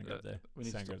now. Sound good there. We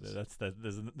need Sound to good stop there.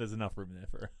 this. There's enough room there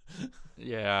for.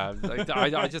 Yeah, like,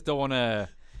 I just don't want to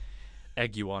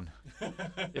egg you on.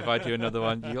 If I do another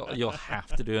one, you'll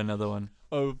have to do another one.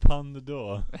 Open the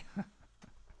door.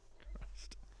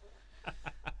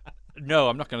 No,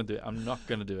 I'm not going to do it. I'm not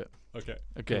going to do it. Okay.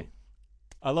 Okay. Cool.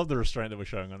 I love the restraint that we're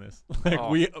showing on this.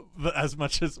 Like as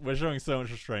much as we're showing so much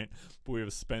restraint, but we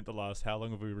have spent the last, how long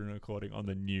have we been recording on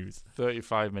the news?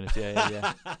 35 minutes.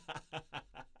 Yeah.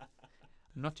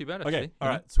 Not too bad, actually. Okay. All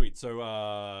right. Sweet. So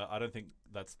I don't think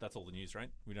that's all the news, right?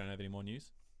 We don't have any more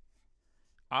news.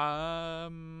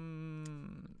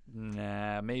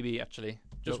 Nah, maybe actually.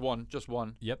 Just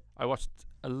one. Yep. I watched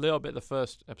a little bit the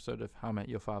first episode of How I Met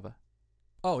Your Father.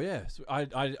 Oh yeah, so I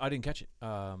didn't catch it.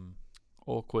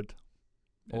 Awkward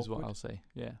is what Awkward? I'll say.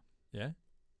 Yeah, Yeah,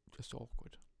 just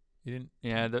awkward. you didn't.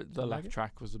 Yeah, the Didn't like laugh it?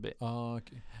 track was a bit Oh,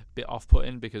 okay.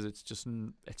 off-putting because it's just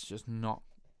not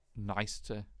nice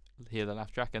to hear the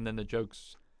laugh track, and then the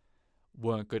jokes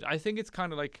weren't good. I think it's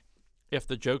kind of like if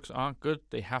the jokes aren't good,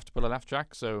 they have to put a laugh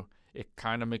track, so it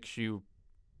kind of makes you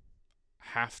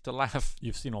have to laugh.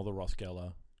 You've seen all the Ross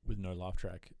Geller with no laugh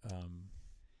track.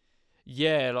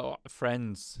 Yeah,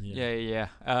 Friends. Yeah. Yeah.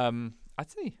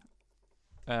 I'd say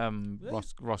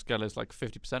Ross Geller's like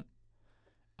 50%.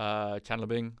 Chandler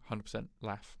Bing 100%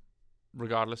 laugh.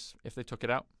 Regardless, if they took it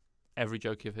out, every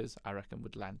joke of his, I reckon,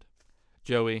 would land.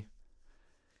 Joey,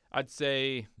 I'd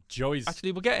say. Joey's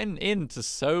Actually, we're getting into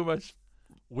so much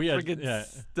weird. friggin' Yeah.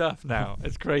 stuff now.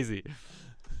 It's crazy.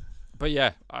 But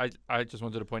yeah, I just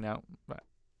wanted to point out that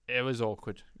it was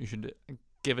awkward. You should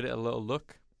give it a little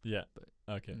look. Yeah.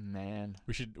 Okay. Man.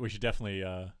 We should definitely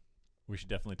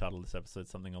title this episode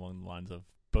something along the lines of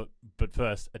but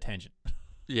first a tangent.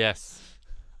 Yes.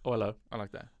 Oh, hello. I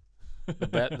like that.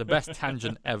 The best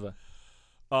tangent ever.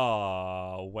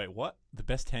 Oh, wait, what? The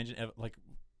best tangent ever? Like,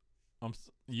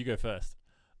 you go first.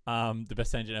 The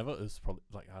best tangent ever is probably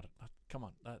like come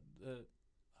on. I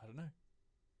don't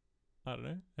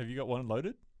know. Have you got one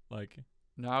loaded? Like,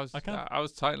 No, I was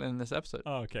titling this episode.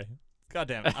 oh, okay. God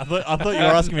damn it! I thought you were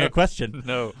asking me a question.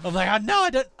 No. I'm like, I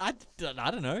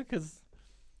don't know, because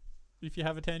if you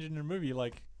have a tangent in a movie,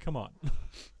 like, come on.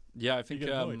 Yeah, I think get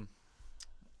annoyed.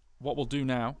 what we'll do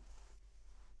now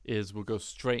is we'll go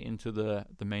straight into the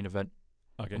main event,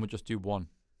 Okay. and we'll just do one.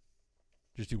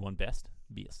 Just do one best.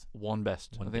 Yes. One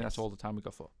best. One I think that's best. all the time we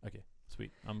got for. Okay.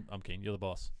 Sweet. I'm keen. You're the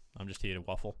boss. I'm just here to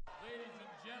waffle. Ladies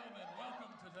and gentlemen,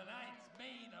 welcome to tonight's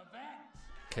main event.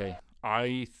 Okay,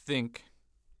 I think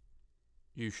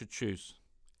you should choose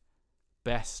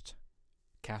best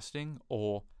casting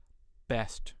or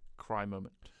best cry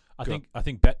moment. I Go.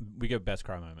 think we go best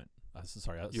cry moment.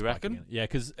 Sorry, that's You spiking reckon? it. Yeah,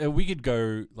 because we could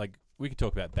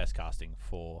talk about best casting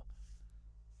for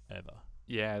ever.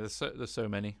 Yeah, there's so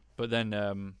many, but then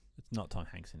It's not Tom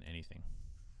Hanks in anything.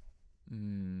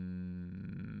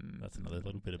 That's another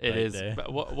little bit of it bait is. there.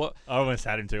 But what? I almost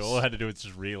had him too. All I had to do was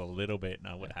just reel a little bit, and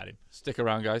I would have had him. Stick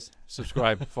around, guys.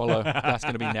 Subscribe, follow. That's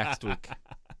going to be next week.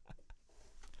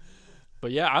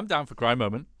 But yeah, I'm down for cry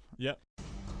moment. Yep.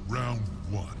 Round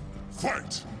one.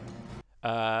 Fight!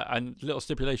 And little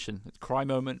stipulation: cry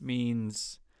moment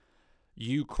means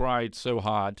you cried so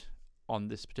hard on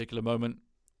this particular moment,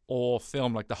 or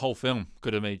film like the whole film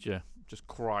could have made you just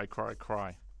cry.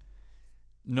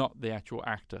 Not the actual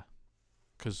actor,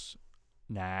 because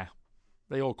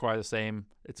they all cry the same.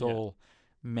 It's all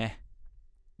meh.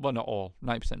 Well, not all.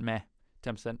 90% meh.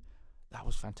 10%. That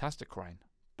was fantastic crying,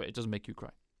 but it doesn't make you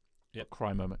cry. Yep.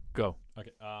 Cry moment. Go.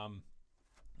 Okay.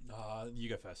 You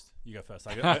go first.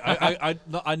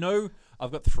 I know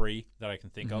I've got 3 that I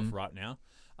can think of right now.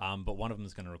 But one of them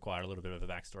is going to require a little bit of a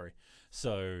backstory.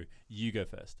 So you go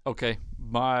first. Okay.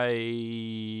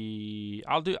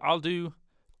 I'll do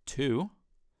 2.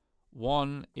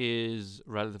 One is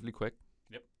relatively quick.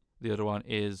 Yep. The other one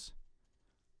is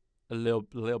a little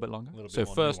bit longer. So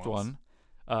more first nuanced. one,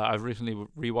 I've recently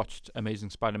rewatched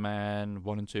Amazing Spider-Man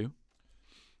 1 and 2.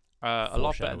 A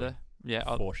lot better.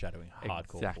 Yeah. Foreshadowing.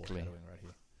 Hardcore Exactly. foreshadowing right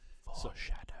here.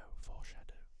 Foreshadow.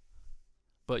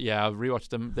 But yeah, I've rewatched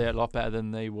them. They're a lot better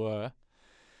than they were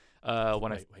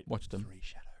when I watched them. 3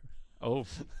 shadow. Oh,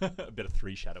 A bit of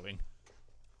 3 shadowing.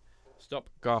 stop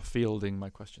Garfielding my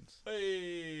questions.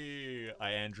 Hey, I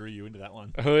Andrew you into that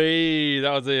one. Hey,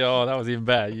 that was even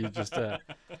better. You just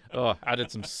added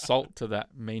some salt to that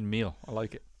main meal. I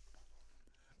like it.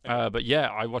 But yeah,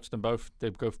 I watched them both. They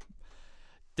go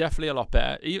definitely a lot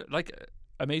better. Like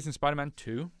Amazing Spider-Man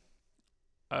 2,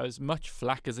 as much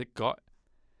flack as it got,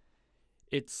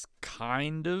 it's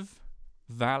kind of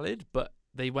valid, but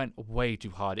they went way too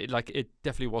hard. It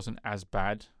definitely wasn't as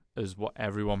bad as what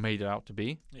everyone made it out to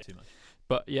be. Yeah, too much.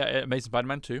 But yeah, Amazing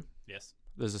Spider-Man 2. Yes.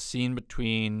 There's a scene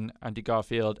between Andy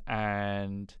Garfield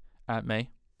and Aunt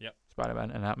May. Yep.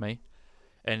 Spider-Man and Aunt May.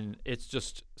 And it's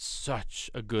just such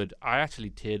a good... I actually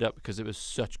teared up because it was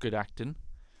such good acting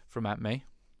from Aunt May.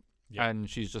 Yep. And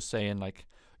she's just saying, like,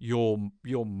 you're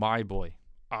my boy.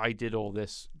 I did all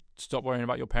this. Stop worrying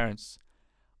about your parents.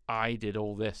 I did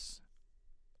all this.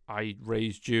 I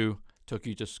raised you, took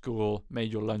you to school,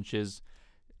 made your lunches,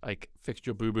 like, fixed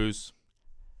your boo-boos.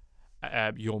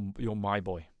 You're my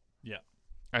boy. Yeah.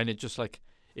 And it just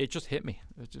hit me.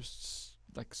 It's just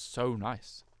like so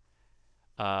nice.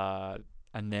 And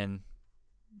then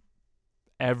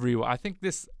everyone, I think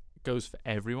this goes for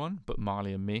everyone, but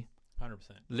Marley and me. 100%.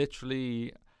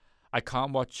 Literally, I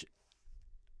can't watch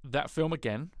that film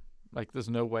again. Like, there's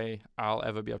no way I'll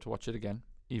ever be able to watch it again,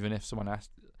 even if someone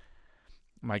asked.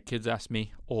 My kids asked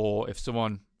me, or if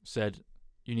someone said,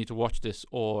 "You need to watch this,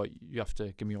 or you have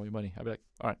to give me all your money." I'd be like,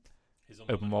 "All right,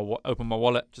 open my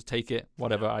wallet, just take it,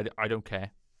 whatever. I don't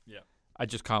care." Yeah. I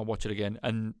just can't watch it again,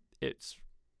 and it's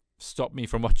stopped me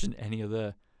from watching any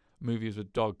other movies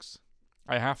with dogs.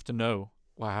 I have to know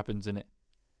what happens in it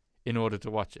in order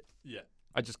to watch it. Yeah.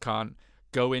 I just can't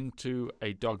go into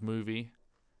a dog movie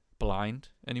blind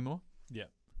anymore. Yeah.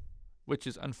 Which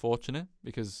is unfortunate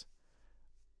because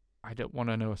I don't want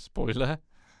to know a spoiler,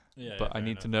 Yeah. but I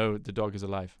need to know the dog is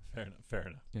alive. Fair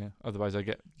enough. Yeah. Otherwise, I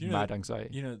get mad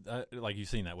anxiety. You know, like you've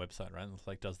seen that website, right? It's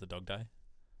like, does the dog die?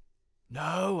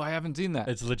 No, I haven't seen that.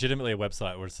 It's legitimately a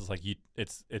website where it's just like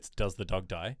it's does the dog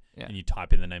die? Yeah. And you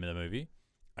type in the name of the movie,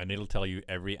 and it'll tell you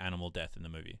every animal death in the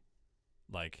movie.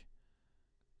 Like,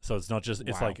 so it's not just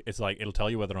Wow. it's like it'll tell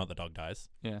you whether or not the dog dies,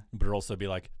 Yeah. but it'll also be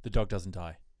like the dog doesn't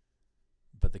die,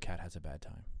 but the cat has a bad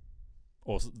time,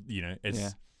 or it's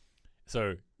Yeah.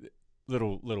 so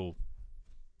little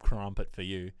crumpet for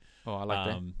you. Oh, I like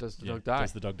that. Does the dog die?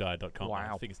 DoesTheDogDie.com.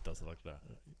 Wow. I think it's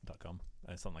DoesTheDogDie.com.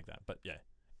 Something like that. But yeah,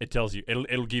 it tells you.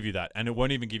 It'll give you that, and it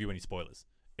won't even give you any spoilers.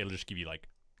 It'll just give you like,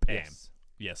 bam,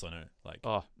 yes or no. Like,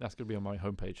 Oh, that's gonna be on my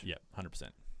homepage. yeah,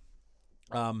 100%.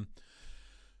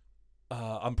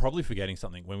 I'm probably forgetting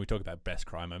something when we talk about best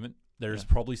cry moment. There is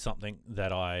probably something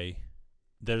that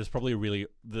there's probably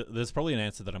an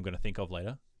answer that I'm going to think of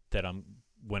later. That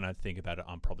when I think about it,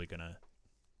 I'm probably gonna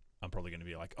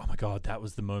be like, oh my god, that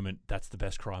was the moment. That's the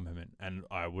best cry moment, and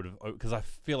I would have, because I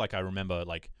feel like I remember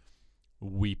like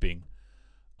weeping,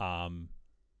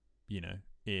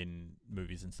 in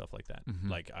movies and stuff like that. Mhm.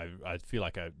 Like I feel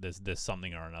like there's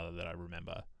something or another that I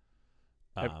remember.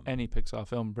 Any Pixar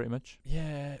film, pretty much.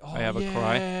 Yeah, I have a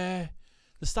cry.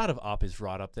 The start of Up is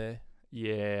right up there,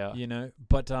 Yeah.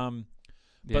 But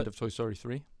The end of Toy Story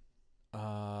 3.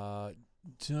 to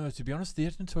be honest, the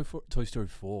end of Toy Story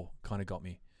 4 kind of got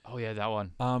me. Oh yeah, that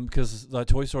one. Because like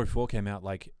Toy Story 4 came out,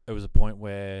 like it was a point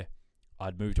where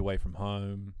I'd moved away from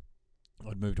home,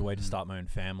 I'd moved away to start my own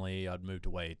family, I'd moved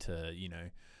away to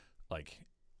like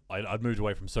I'd moved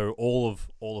away from all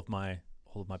of my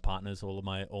partners, all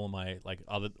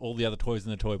the other toys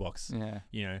in the toy box.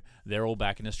 Yeah. They're all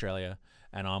back in Australia,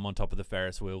 and I'm on top of the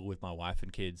Ferris wheel with my wife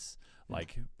and kids,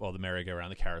 or the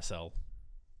merry-go-round, the carousel,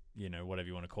 whatever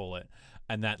you want to call it,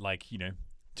 and that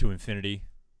to infinity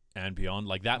and beyond.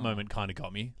 Like that moment kind of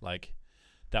got me. Like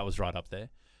that was right up there.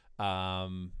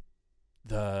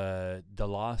 The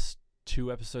last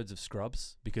 2 episodes of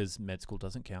Scrubs, because Med School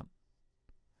doesn't count.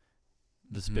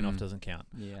 The spin-off doesn't count.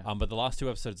 Yeah. But the last 2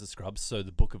 episodes of Scrubs, so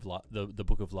the Book of the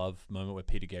Book of Love moment where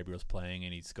Peter Gabriel's playing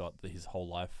and he's got his whole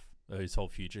life, his whole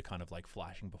future kind of like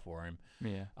flashing before him.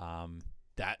 Yeah.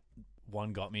 That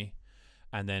one got me.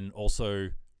 And then also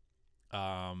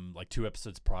 2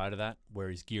 episodes prior to that where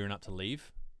he's gearing up to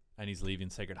leave and he's leaving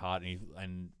Sacred Heart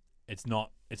and it's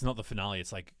not the finale,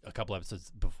 it's like a couple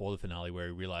episodes before the finale where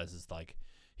he realizes like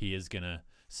he is going to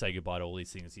say goodbye to all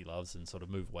these things he loves and sort of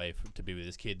move away to be with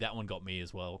his kid. That one got me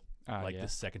as well. The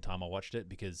second time I watched it,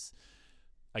 because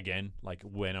again, like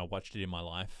when I watched it in my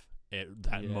life,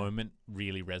 that moment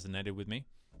really resonated with me.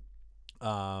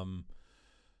 The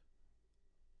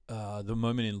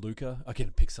moment in Luca,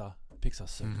 again,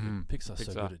 Pixar's so good. Pixar's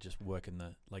so good at just working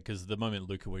because the moment in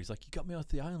Luca where he's like, you got me off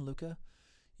the island, Luca,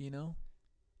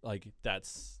 like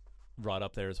that's right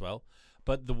up there as well.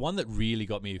 But the one that really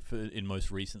got me the most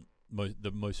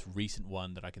recent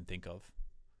one that I can think of.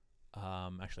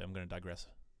 Actually, I'm going to digress.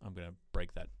 I'm going to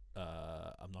break that.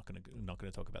 I'm not going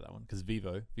to talk about that one because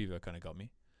Vivo kind of got me.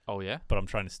 Oh yeah. But I'm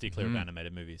trying to steer clear of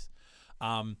animated movies.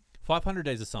 500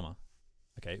 Days of Summer.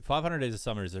 Okay, 500 Days of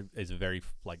Summer is a very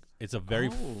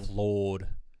flawed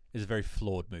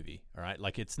movie. All right,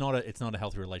 like it's not a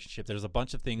healthy relationship. There's a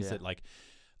bunch of things that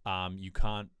you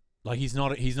can't. Like he's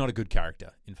not a good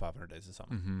character in 500 Days of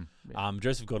Summer. Mm-hmm. Yeah.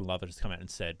 Joseph Gordon-Levitt has come out and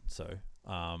said so.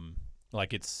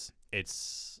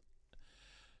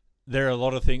 There are a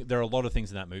lot of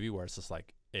things in that movie where it's just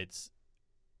like it's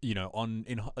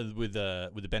with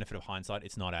the benefit of hindsight,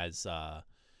 it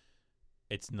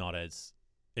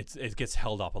gets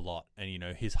held up a lot, and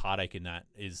his heartache in that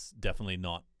is definitely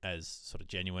not as sort of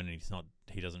genuine, and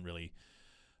he doesn't really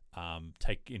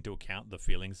take into account the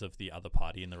feelings of the other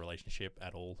party in the relationship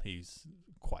at all. He's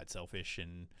quite selfish,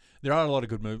 and there are a lot of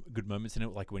good moments in it,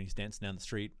 like when he's dancing down the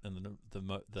street and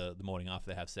the morning after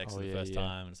they have sex for the first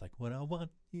time, and it's like, what I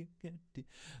want you can do.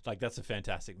 Like that's a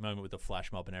fantastic moment with the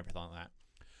flash mob and everything like that.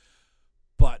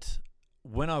 But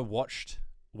when I watched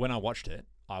it,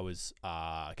 I was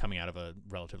coming out of a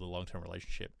relatively long-term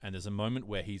relationship, and there's a moment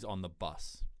where he's on the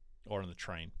bus or on the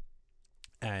train,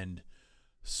 and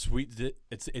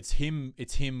it's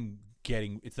him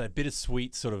getting, it's that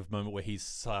bittersweet sort of moment where he's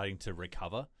starting to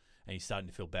recover and he's starting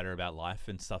to feel better about life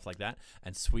and stuff like that,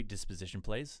 and Sweet Disposition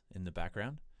plays in the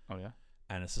background. Oh yeah.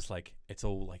 And it's just like, it's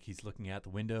all like he's looking out the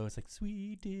window. It's like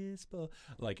sweet dispo,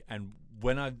 like. And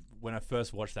when I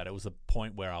first watched that, it was a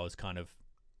point where I was kind of,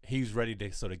 he was ready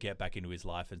to sort of get back into his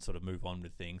life and sort of move on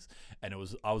with things. And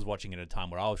I was watching it at a time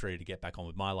where I was ready to get back on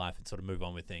with my life and sort of move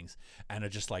on with things. And it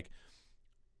just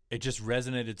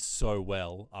resonated so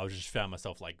well. I just found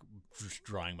myself like just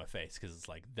drying my face, because it's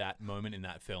like that moment in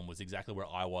that film was exactly where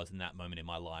I was in that moment in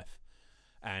my life.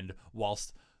 And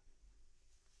whilst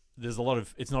there's a lot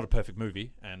of, it's not a perfect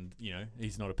movie, and you know,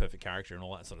 he's not a perfect character and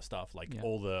all that sort of stuff. Like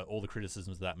all the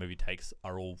criticisms that movie takes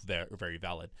are all very, very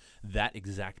valid. That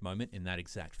exact moment in that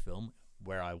exact film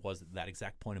where I was at that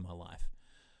exact point in my life,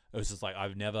 it was just like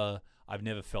I've never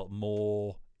felt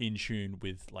more in tune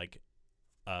with like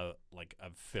a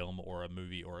film or a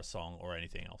movie or a song or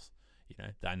anything else. You know,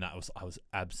 and I was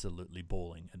absolutely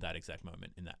bawling at that exact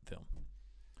moment in that film,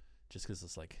 just because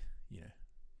it's like, you know,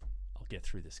 I'll get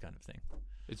through this kind of thing.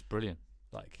 It's brilliant.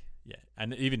 Like, yeah.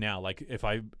 And even now, like if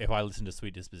I listen to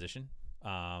Sweet Disposition,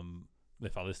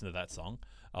 if I listen to that song,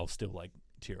 I'll still like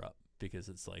tear up, because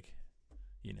it's like,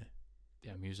 you know.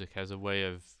 Yeah, music has a way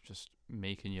of just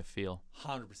making you feel.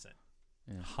 100%.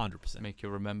 Yeah. 100%. Make you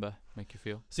remember, make you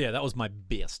feel. So yeah, that was my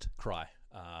best cry,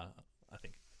 I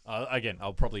think. Again,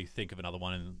 I'll probably think of another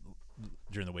one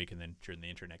during the week, and then during the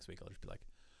intro next week, I'll just be like,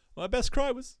 my best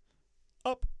cry was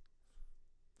Up.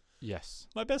 Yes.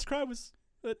 My best cry was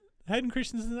that Hayden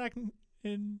Christensen's acting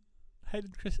in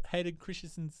Hayden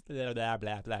Christensen's blah, blah,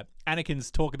 blah, blah.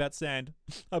 Anakin's talk about sand.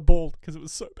 I bawled because it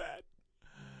was so bad.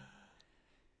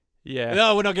 Yeah.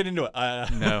 No, we're not getting into it.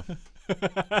 No.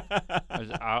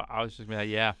 I was just gonna be like,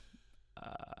 yeah.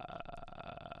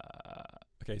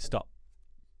 Okay, stop.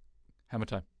 Hammer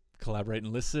time. Collaborate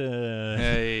and listen.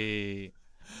 Hey.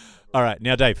 All right,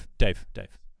 now Dave.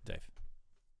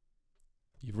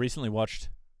 You've recently watched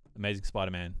Amazing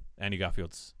Spider-Man, Andy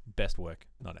Garfield's best work.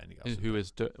 Not Andy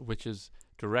Garfield. Which is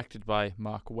directed by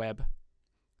Mark Webb,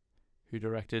 who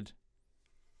directed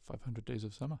 500 Days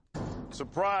of Summer.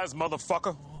 Surprise,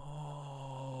 motherfucker.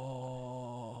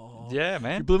 Yeah,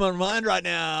 man. You blew my mind right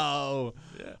now.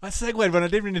 Yeah. I segued when I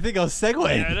didn't even think I was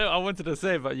segueing. Yeah, I know. I wanted to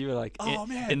say, but you were like,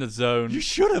 in the zone. You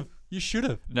should have.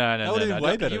 No. That would have been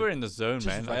way better. You were in the zone,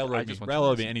 Just man.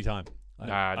 railroad me anytime.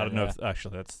 Nah, I don't know. If,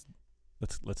 actually, let's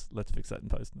fix that in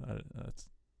post. I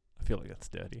feel like that's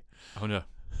dirty. Oh no.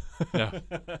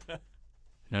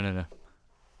 No.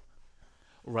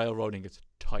 Railroading is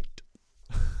tight.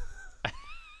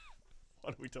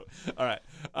 What are we talking? All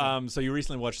right. So you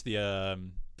recently watched the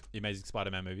Amazing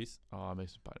Spider-Man movies. Oh,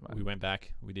 Amazing Spider-Man. We went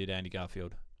back. We did Andy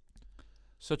Garfield.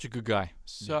 Such a good guy.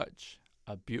 Such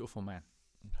a beautiful man.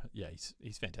 Yeah,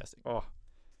 he's fantastic. Oh,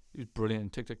 he was brilliant in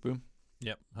Tick Tick Boom.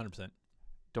 Yep, 100%.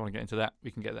 Don't want to get into that.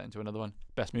 We can get that into another one.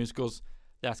 Best musicals.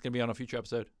 That's going to be on a future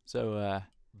episode. So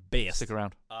best. Stick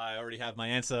around. I already have my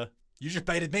answer. You just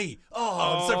baited me. Oh,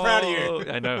 I'm so proud of you.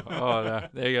 I know. Oh, no.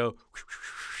 There you go.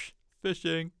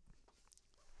 Fishing.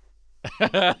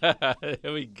 Here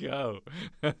we go.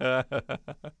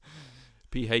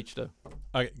 PH though.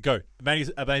 Okay, go.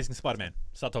 Amazing Spider-Man.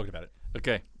 Start talking about it.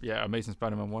 Okay, yeah, Amazing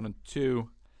Spider-Man 1 and 2.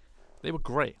 They were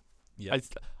great. Yeah.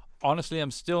 Honestly, I'm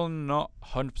still not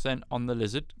 100% on the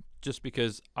Lizard, just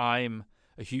because I'm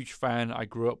a huge fan. I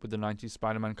grew up with the 90s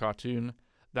Spider-Man cartoon.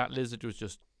 That Lizard was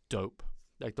just dope.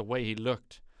 Like the way he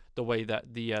looked, the way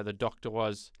that the Doctor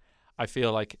was. I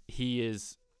feel like he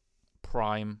is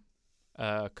prime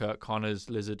Kurt Connor's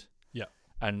Lizard. Yeah.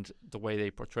 And the way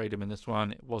they portrayed him in this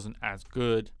one, it wasn't as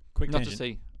good. Quick Not tangent. to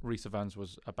say Rhys Evans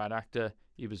was a bad actor.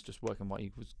 He was just working what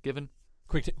he was given.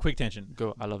 Quick tangent.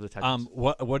 Go. I love the tangents.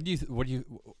 What do you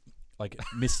like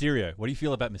Mysterio? What do you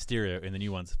feel about Mysterio in the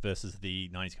new ones versus the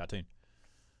 90s cartoon?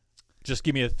 Just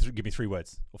give me give me 3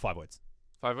 words or 5 words.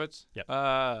 5 words?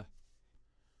 Yep.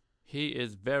 He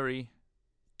is very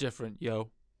different,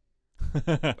 yo.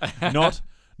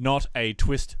 Not a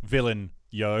twist villain,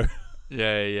 yo.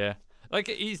 Yeah. Like,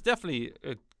 he's definitely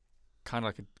kind of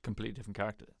like a completely different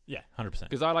character. Yeah, 100%.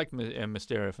 Because I like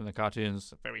Mysterio from the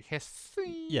cartoons. Very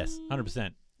hissy. Yes,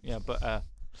 100%. Yeah, but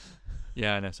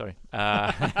yeah, no, sorry.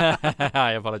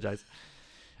 I apologize.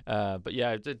 But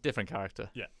yeah, it's a different character.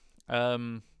 Yeah.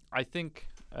 I think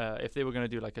if they were going to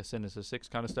do like a Sinister Six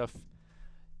kind of stuff,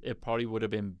 it probably would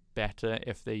have been better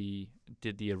if they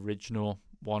did the original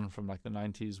one from like the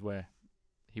 90s where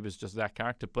he was just that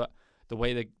character. But the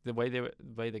way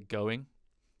they're going,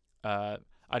 I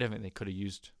don't think they could have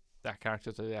used that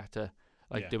character. So they had to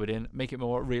Like Yeah. do it in, make it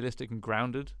more realistic and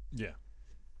grounded. Yeah.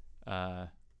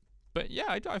 But yeah,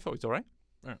 I thought it was all right.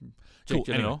 Alright. Jake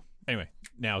Cool. Gyllenhaal. Anyway,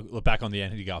 now look back on the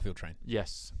Andy Garfield train.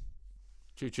 Yes.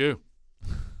 Choo choo.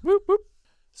 Whoop whoop.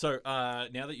 So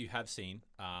now that you have seen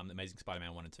Amazing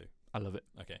Spider-Man 1 and 2, I love it.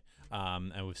 okay,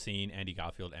 and we've seen Andy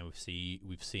Garfield, and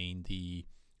we've seen the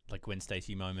like Gwen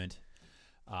Stacy moment.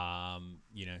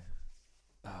 You know,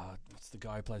 what's the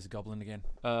guy who plays the Goblin again?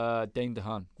 Dane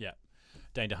DeHaan. Yeah,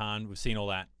 Dane DeHaan. We've seen all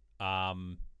that.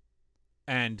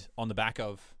 And on the back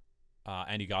of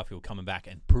Andy Garfield coming back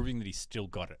and proving that he's still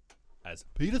got it as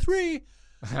Peter 3.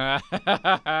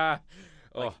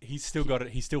 Like, he's still got it.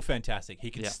 He's still fantastic.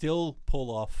 He can still pull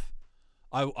off.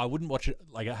 I wouldn't watch it.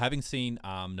 Like, having seen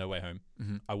No Way Home,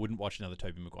 I wouldn't watch another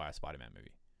Tobey Maguire Spider-Man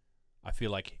movie. I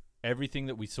feel like everything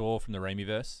that we saw from the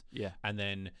Raimi-verse, and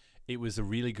then it was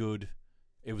really good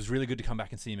to come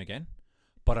back and see him again.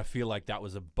 But I feel like that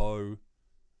was a bow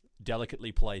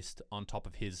delicately placed on top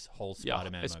of his whole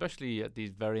Spider-Man moment. Especially at the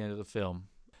very end of the film.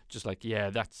 Just like,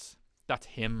 that's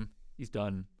him. He's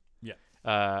done. Yeah.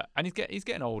 And he's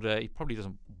getting older. He probably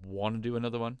doesn't want to do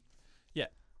another one. Yeah.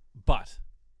 But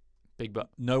big but.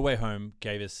 No Way Home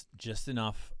gave us just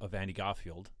enough of Andy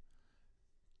Garfield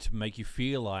to make you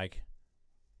feel like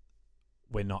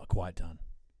we're not quite done.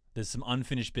 There's some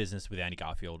unfinished business with Andy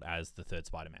Garfield as the third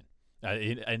Spider-Man.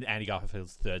 In Andy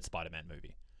Garfield's third Spider-Man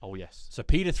movie. Oh, yes. So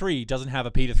Peter 3 doesn't have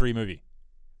a Peter 3 movie.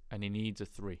 And he needs a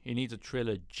 3. He needs a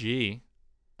trilogy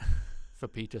for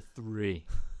Peter 3.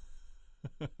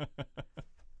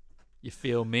 You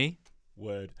feel me?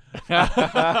 Word.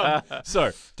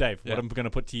 So, Dave, what I'm going to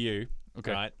put to you,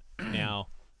 right, now,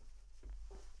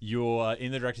 you're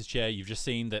in the director's chair. You've just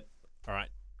seen that, all right,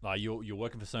 you're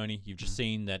working for Sony. You've just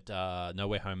seen that No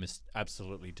Way Home has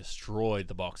absolutely destroyed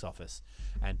the box office.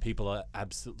 And people are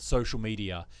social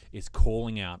media is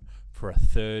calling out for a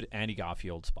third Andy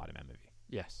Garfield Spider-Man movie.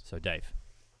 Yes. So, Dave.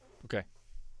 Okay.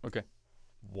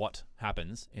 What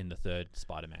happens in the third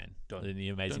Spider-Man, in the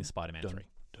Amazing Spider-Man 3?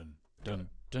 Dun.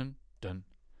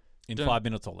 In 5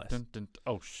 minutes or less. Dun.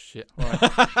 Oh, shit.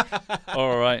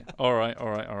 All right. All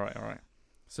right.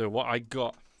 So what I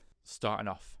got starting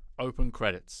off, open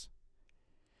credits.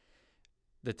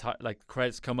 The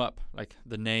credits come up, like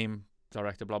the name,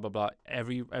 director, blah, blah, blah.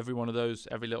 Every one of those,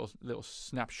 every little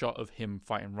snapshot of him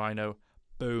fighting Rhino,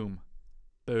 boom,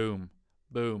 boom,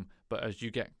 boom. But as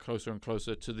you get closer and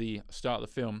closer to the start of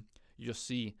the film, you just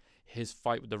see his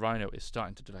fight with the Rhino is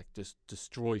starting to just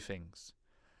destroy things,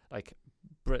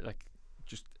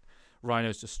 just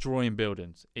Rhino's destroying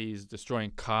buildings. He's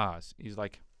destroying cars. He's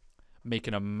like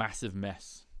making a massive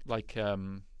mess, like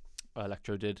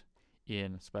Electro did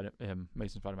in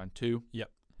Amazing Spider-Man 2.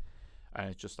 Yep. And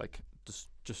it's just like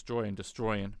destroying,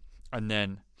 and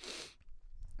then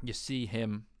you see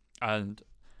him, and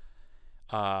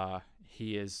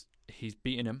he's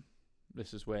beating him.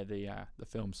 This is where the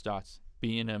film starts.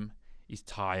 Beating him. He's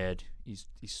tired. He's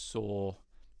sore.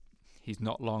 He's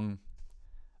not long.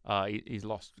 He's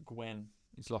lost Gwen.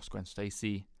 He's lost Gwen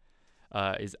Stacy.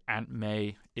 His Aunt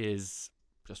May is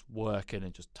just working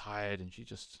and just tired, and she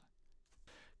just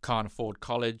can't afford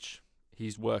college.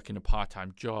 He's working a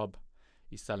part-time job.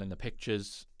 He's selling the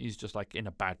pictures. He's just like in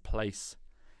a bad place.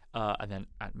 And then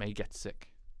Aunt May gets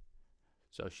sick.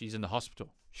 So she's in the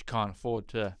hospital. She can't afford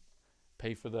to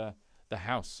pay for the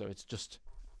house. So it's just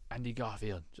Andy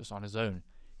Garfield just on his own.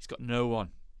 He's got no one.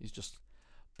 He's just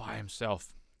by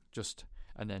himself.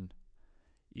 And then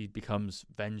he becomes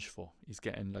vengeful. He's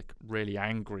getting like really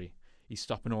angry. He's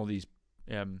stopping all these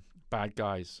bad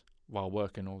guys while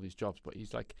working all these jobs. But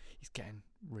he's getting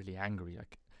really angry.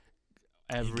 Like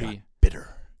He got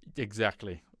bitter.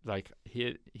 Exactly. Like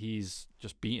he's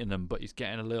just beating them, but he's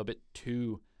getting a little bit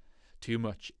too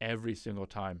much every single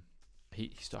time.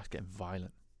 He starts getting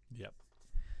violent. Yep.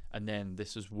 And then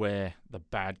this is where the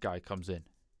bad guy comes in.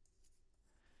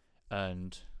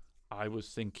 And I was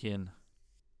thinking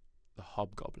the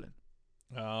Hobgoblin.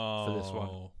 Oh. For this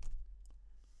one.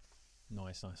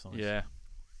 Nice. Yeah.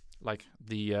 Like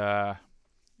the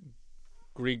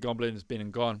Green Goblin has been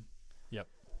and gone. Yep.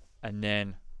 And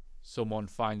then someone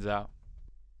finds out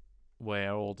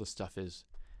where all the stuff is,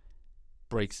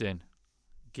 breaks in,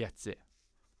 gets it,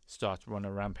 starts running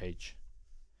a rampage,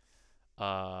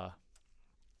 and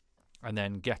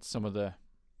then gets some of the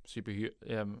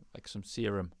like some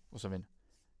serum or something,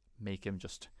 make him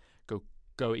just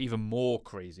go even more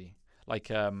crazy,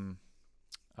 like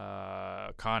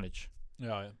Carnage.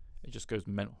 Yeah. It just goes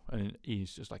mental, and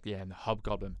he's just like, and the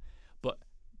Hobgoblin. But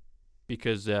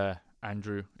because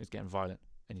Andrew is getting violent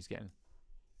and he's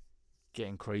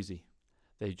getting crazy,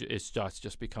 it starts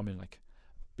just becoming like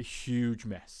a huge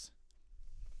mess.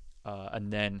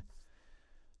 and then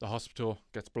the hospital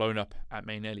gets blown up. Aunt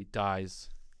May nearly dies.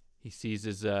 He sees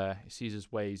his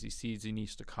ways. He sees he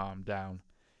needs to calm down.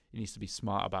 He needs to be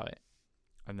smart about it.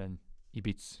 And then he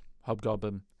beats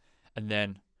Hobgoblin. And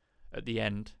then at the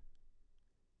end,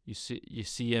 you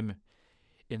see him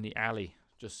in the alley,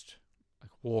 just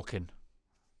like walking.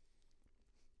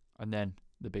 And then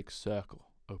the big circle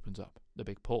opens up, the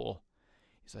big portal.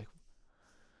 He's like,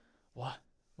 "What?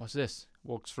 What's this?"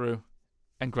 Walks through,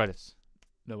 end credits.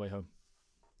 No Way Home.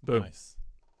 Boom. Nice.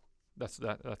 That's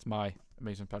my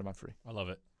Amazing Spider-Man 3. I love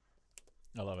it.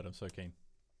 I'm so keen.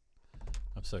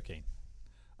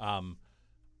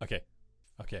 Okay.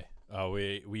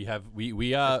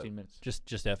 We are 15 minutes. just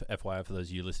FYI for those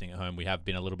of you listening at home. We have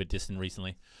been a little bit distant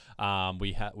recently.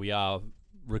 We are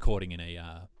recording in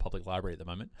a public library at the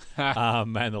moment,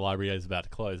 and the library is about to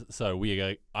close. So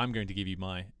I'm going to give you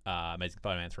my Amazing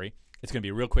Spider-Man 3. It's going to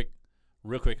be real quick,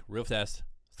 real fast.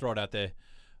 Throw it out there,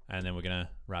 and then we're going to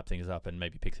wrap things up and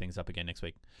maybe pick things up again next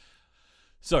week.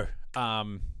 So,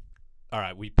 all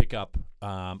right, we pick up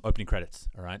opening credits.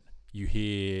 All right, you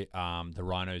hear the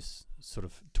Rhino's sort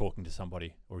of talking to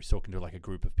somebody, or he's talking to like a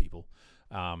group of people,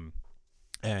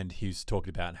 and he's talking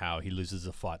about how he loses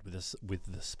a fight with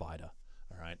the spider.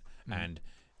 All right, and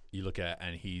you look at,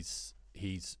 and he's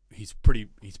pretty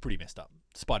messed up.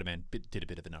 Spider-Man did a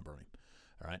bit of a number on him.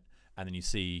 All right, and then you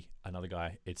see another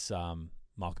guy. It's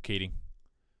Michael Keating,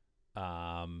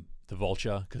 the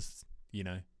Vulture, because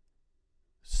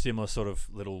similar sort of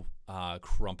little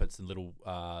crumpets and little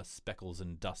speckles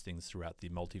and dustings throughout the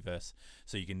multiverse.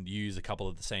 So you can use a couple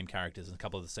of the same characters and a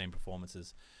couple of the same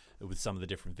performances with some of the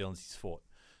different villains he's fought.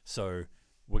 So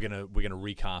we're gonna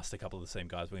recast a couple of the same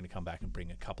guys. We're gonna come back and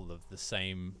bring a couple of the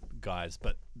same guys,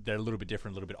 but they're a little bit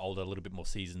different, a little bit older, a little bit more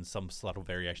seasoned, some subtle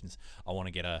variations. I want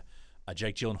to get a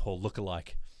Jake Gyllenhaal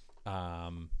lookalike.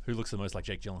 Who looks the most like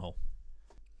Jake Gyllenhaal?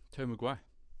 Tobey Maguire.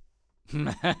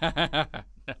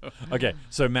 Okay,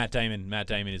 so Matt Damon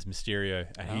is Mysterio,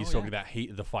 and he's talking yeah.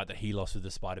 about the fight that he lost with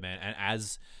the Spider-Man. And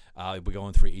as we're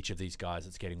going through each of these guys,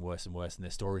 it's getting worse and worse, and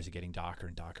their stories are getting darker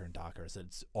and darker and darker. So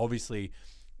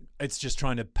it's just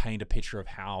trying to paint a picture of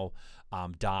how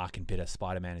dark and bitter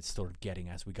Spider-Man is sort of getting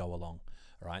as we go along.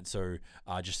 All right, so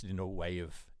just in a way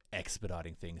of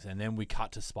expediting things, and then we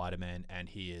cut to Spider-Man, and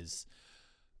he's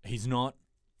more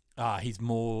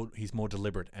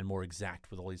deliberate and more exact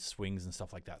with all his swings and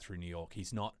stuff like that through New York.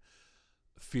 He's not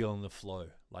feeling the flow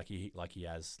like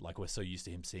we're so used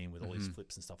to him seeing with all his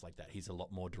flips and stuff like that. He's a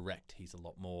lot more direct. He's a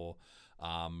lot more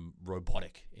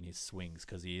robotic in his swings,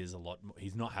 because he's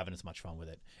not having as much fun with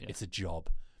it. Yeah. It's a job.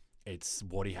 It's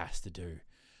what he has to do.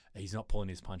 He's not pulling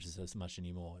his punches as much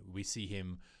anymore. We see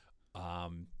him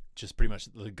just pretty much,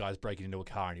 the guy's breaking into a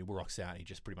car and he rocks out and he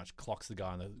just pretty much clocks the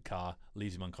guy in the car,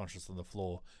 leaves him unconscious on the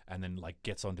floor, and then like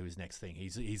gets onto his next thing.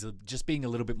 He's just being a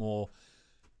little bit more.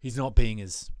 He's not being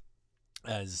as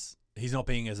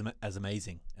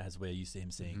amazing as we're used to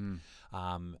him seeing.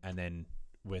 And then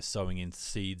we're sowing in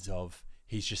seeds of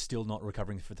he's just still not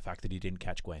recovering for the fact that he didn't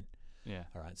catch Gwen. Yeah.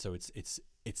 All right. So it's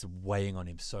weighing on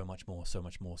him so much more.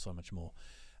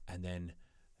 And then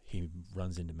he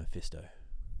runs into Mephisto.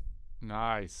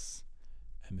 Nice.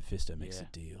 And Mephisto makes a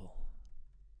deal.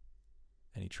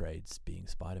 And he trades being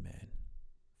Spider-Man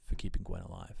for keeping Gwen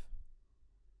alive.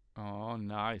 Oh,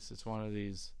 nice. It's one of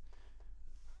these.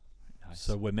 Nice.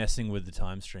 So we're messing with the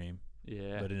time stream.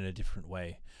 Yeah. But in a different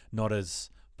way. Not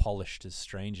as polished as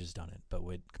Strange has done it, but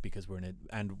because we're in it,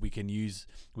 and we can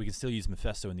still use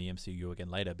Mephisto in the MCU again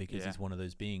later, because he's one of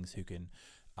those beings who can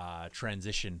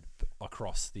transition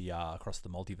across the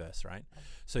multiverse, right?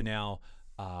 So now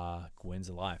Gwen's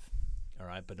alive, all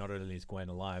right, but not only is Gwen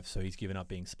alive, so he's given up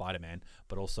being Spider-Man,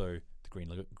 but also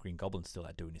the Green Goblin's still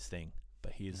out doing his thing,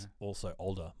 but he is also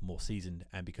older, more seasoned,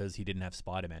 and because he didn't have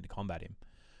Spider-Man to combat him,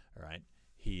 all right,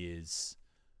 he is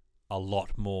a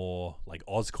lot more like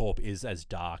Oscorp is as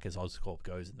dark as Oscorp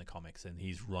goes in the comics, and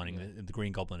he's running the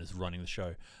Green Goblin is running the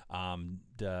show.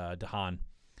 Dahan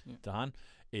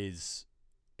is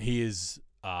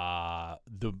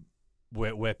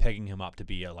we're pegging him up to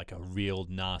be a real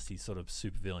nasty sort of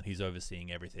supervillain. He's overseeing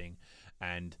everything,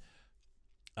 and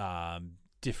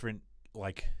different,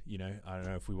 I don't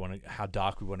know if how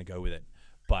dark we want to go with it,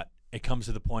 but it comes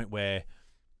to the point where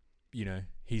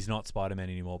he's not Spider-Man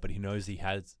anymore, but he knows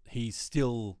he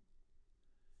still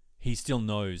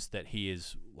knows that he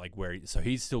is so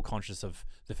he's still conscious of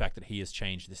the fact that he has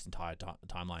changed this entire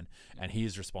timeline, and he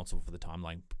is responsible for the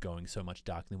timeline going so much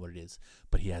darker than what it is,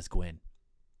 but he has Gwen.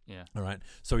 Yeah. All right.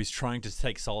 So he's trying to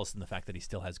take solace in the fact that he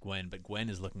still has Gwen, but Gwen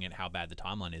is looking at how bad the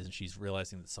timeline is, and she's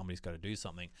realizing that somebody's got to do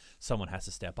something. Someone has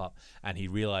to step up. And he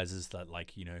realizes that,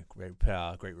 like, you know, great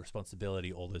power, great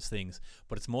responsibility, all those things.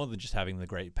 But it's more than just having the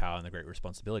great power and the great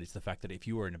responsibility. It's the fact that if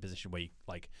you were in a position where you,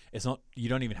 like, it's not, you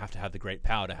don't even have to have the great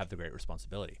power to have the great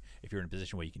responsibility. If you're in a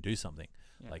position where you can do something,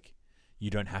 like, you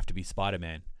don't have to be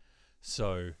Spider-Man.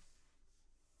 So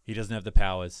he doesn't have the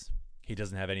powers. He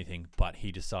doesn't have anything, but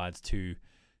he decides to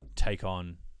takes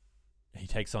on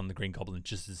the Green Goblin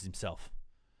just as himself,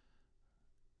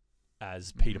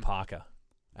 as Peter Parker,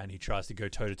 and he tries to go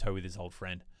toe to toe with his old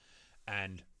friend,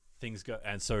 and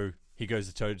so he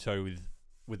goes toe to toe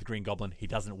with the Green Goblin. He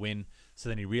doesn't win, so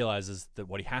then he realizes that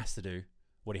what he has to do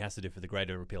for the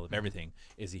greater appeal of everything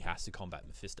is he has to combat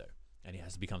Mephisto, and he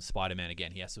has to become Spider-Man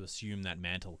again. He has to assume that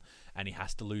mantle, and he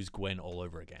has to lose Gwen all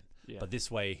over again. Yeah. But this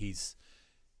way, he's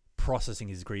processing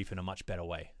his grief in a much better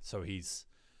way. So he's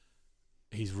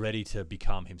ready to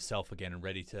become himself again and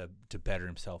ready to better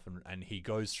himself. And he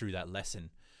goes through that lesson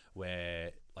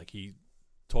where, like, he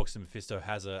talks to Mephisto,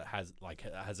 has a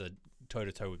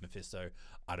toe-to-toe with Mephisto.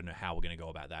 I don't know how we're going to go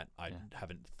about that. I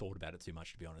haven't thought about it too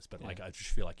much, to be honest. But like, I just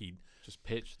feel like he just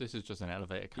pitch. This is just an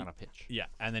elevator kind of pitch. Yeah,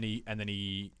 and then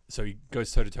he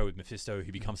goes toe-to-toe with Mephisto. He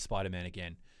becomes Spider-Man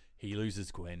again. He loses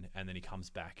Gwen, and then he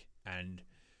comes back, and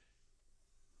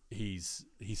he's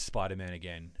Spider-Man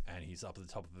again, and he's up at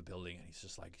the top of a building, and he's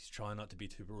just like, he's trying not to be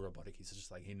too robotic. He's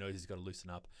just like, he knows he's got to loosen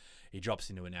up. He drops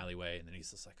into an alleyway, and then he's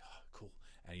just like, oh, cool.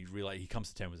 And he comes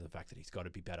to terms with the fact that he's got to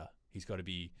be better. He's got to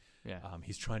be,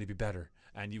 he's trying to be better.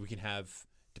 And we can have,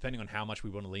 depending on how much we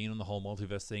want to lean on the whole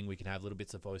multiverse thing, we can have little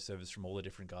bits of voiceovers from all the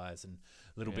different guys and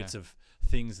little bits of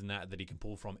things and that he can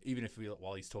pull from, even if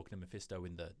while he's talking to Mephisto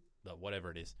in the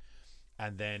whatever it is.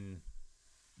 And then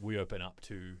we open up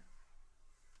to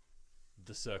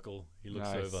the circle. He looks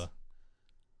over,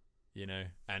 you know,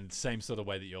 and same sort of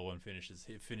way that your one finishes.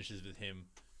 It finishes with him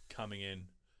coming in,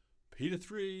 Peter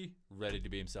 3, ready to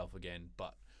be himself again.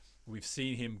 But we've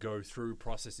seen him go through,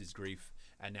 process his grief,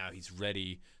 and now he's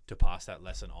ready to pass that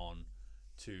lesson on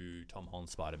to Tom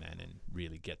Holland's Spider-Man and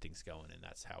really get things going. And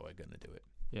that's how we're going to do it.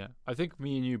 Yeah, I think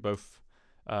me and you both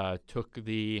took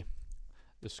the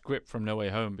script from No Way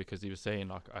Home, because he was saying,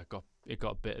 like, it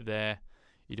got a bit there.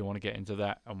 You don't want to get into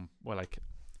that.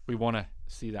 We want to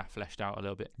see that fleshed out a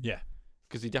little bit. Yeah.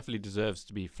 Because he definitely deserves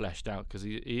to be fleshed out, because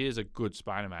he is a good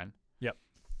Spider-Man. Yep.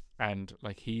 And,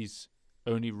 like, he's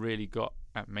only really got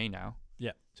Aunt May now.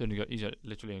 Yeah. He's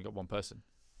literally only got one person.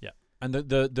 Yeah. And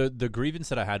the grievance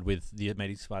that I had with the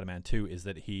Amazing Spider-Man 2 is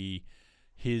that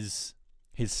his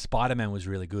Spider-Man was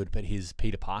really good, but his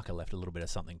Peter Parker left a little bit of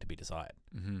something to be desired.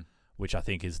 Mm-hmm. Which I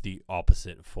think is the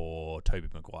opposite for Tobey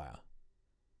Maguire.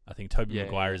 I think Tobey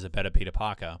Maguire is a better Peter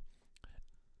Parker,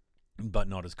 but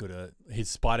not as good. His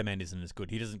Spider-Man isn't as good.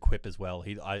 He doesn't quip as well.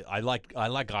 I like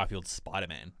Garfield's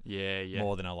Spider-Man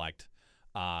more than I liked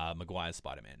Maguire's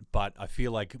Spider-Man. But I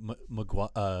feel like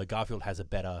Garfield has a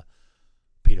better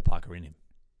Peter Parker in him,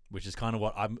 which is kind of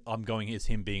what I'm going is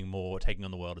him being more taking on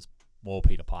the world as more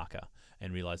Peter Parker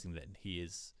and realizing that he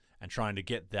is, and trying to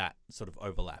get that sort of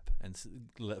overlap and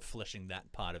fleshing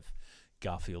that part of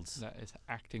Garfield's. That is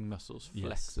acting muscles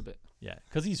flex a bit. Yeah,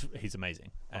 because he's amazing.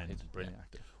 And he's a brilliant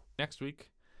actor. Next week,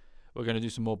 we're going to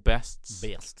do some more bests.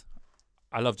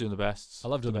 I love doing the bests. I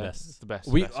love doing the bests. It's the best.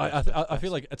 I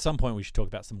feel like at some point we should talk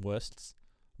about some worsts,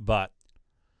 but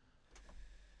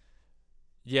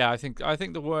yeah, I think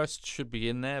the worst should be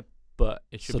in there, but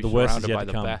it should be surrounded by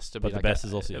the best. But the best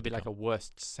is also it'd be like a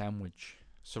worst sandwich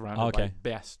surrounded by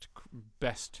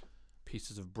best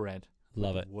pieces of bread.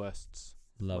 Love it. Worst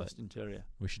interior.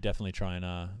 We should definitely try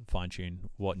and fine tune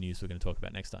what news we're going to talk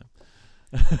about next time.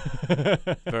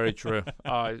 Very true.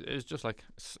 It's just like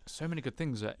so many good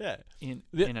things in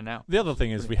and out. The other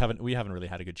thing is we haven't really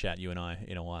had a good chat, you and I,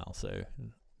 in a while. So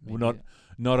we're not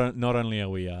only are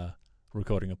we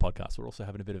recording a podcast, we're also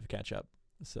having a bit of a catch up.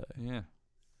 So yeah,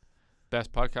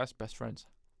 best podcast, best friends.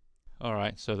 All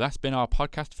right, so that's been our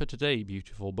podcast for today,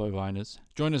 beautiful boviners.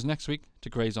 Join us next week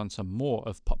to graze on some more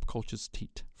of pop culture's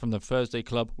teat. From the Thursday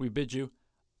Club, we bid you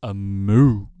a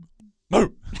moo. Moo!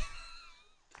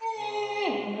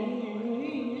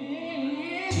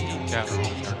 Cow,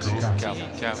 cow, cow, cow,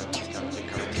 cow,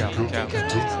 cow, cow, cow,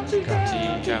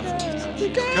 cow, cow,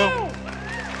 cow.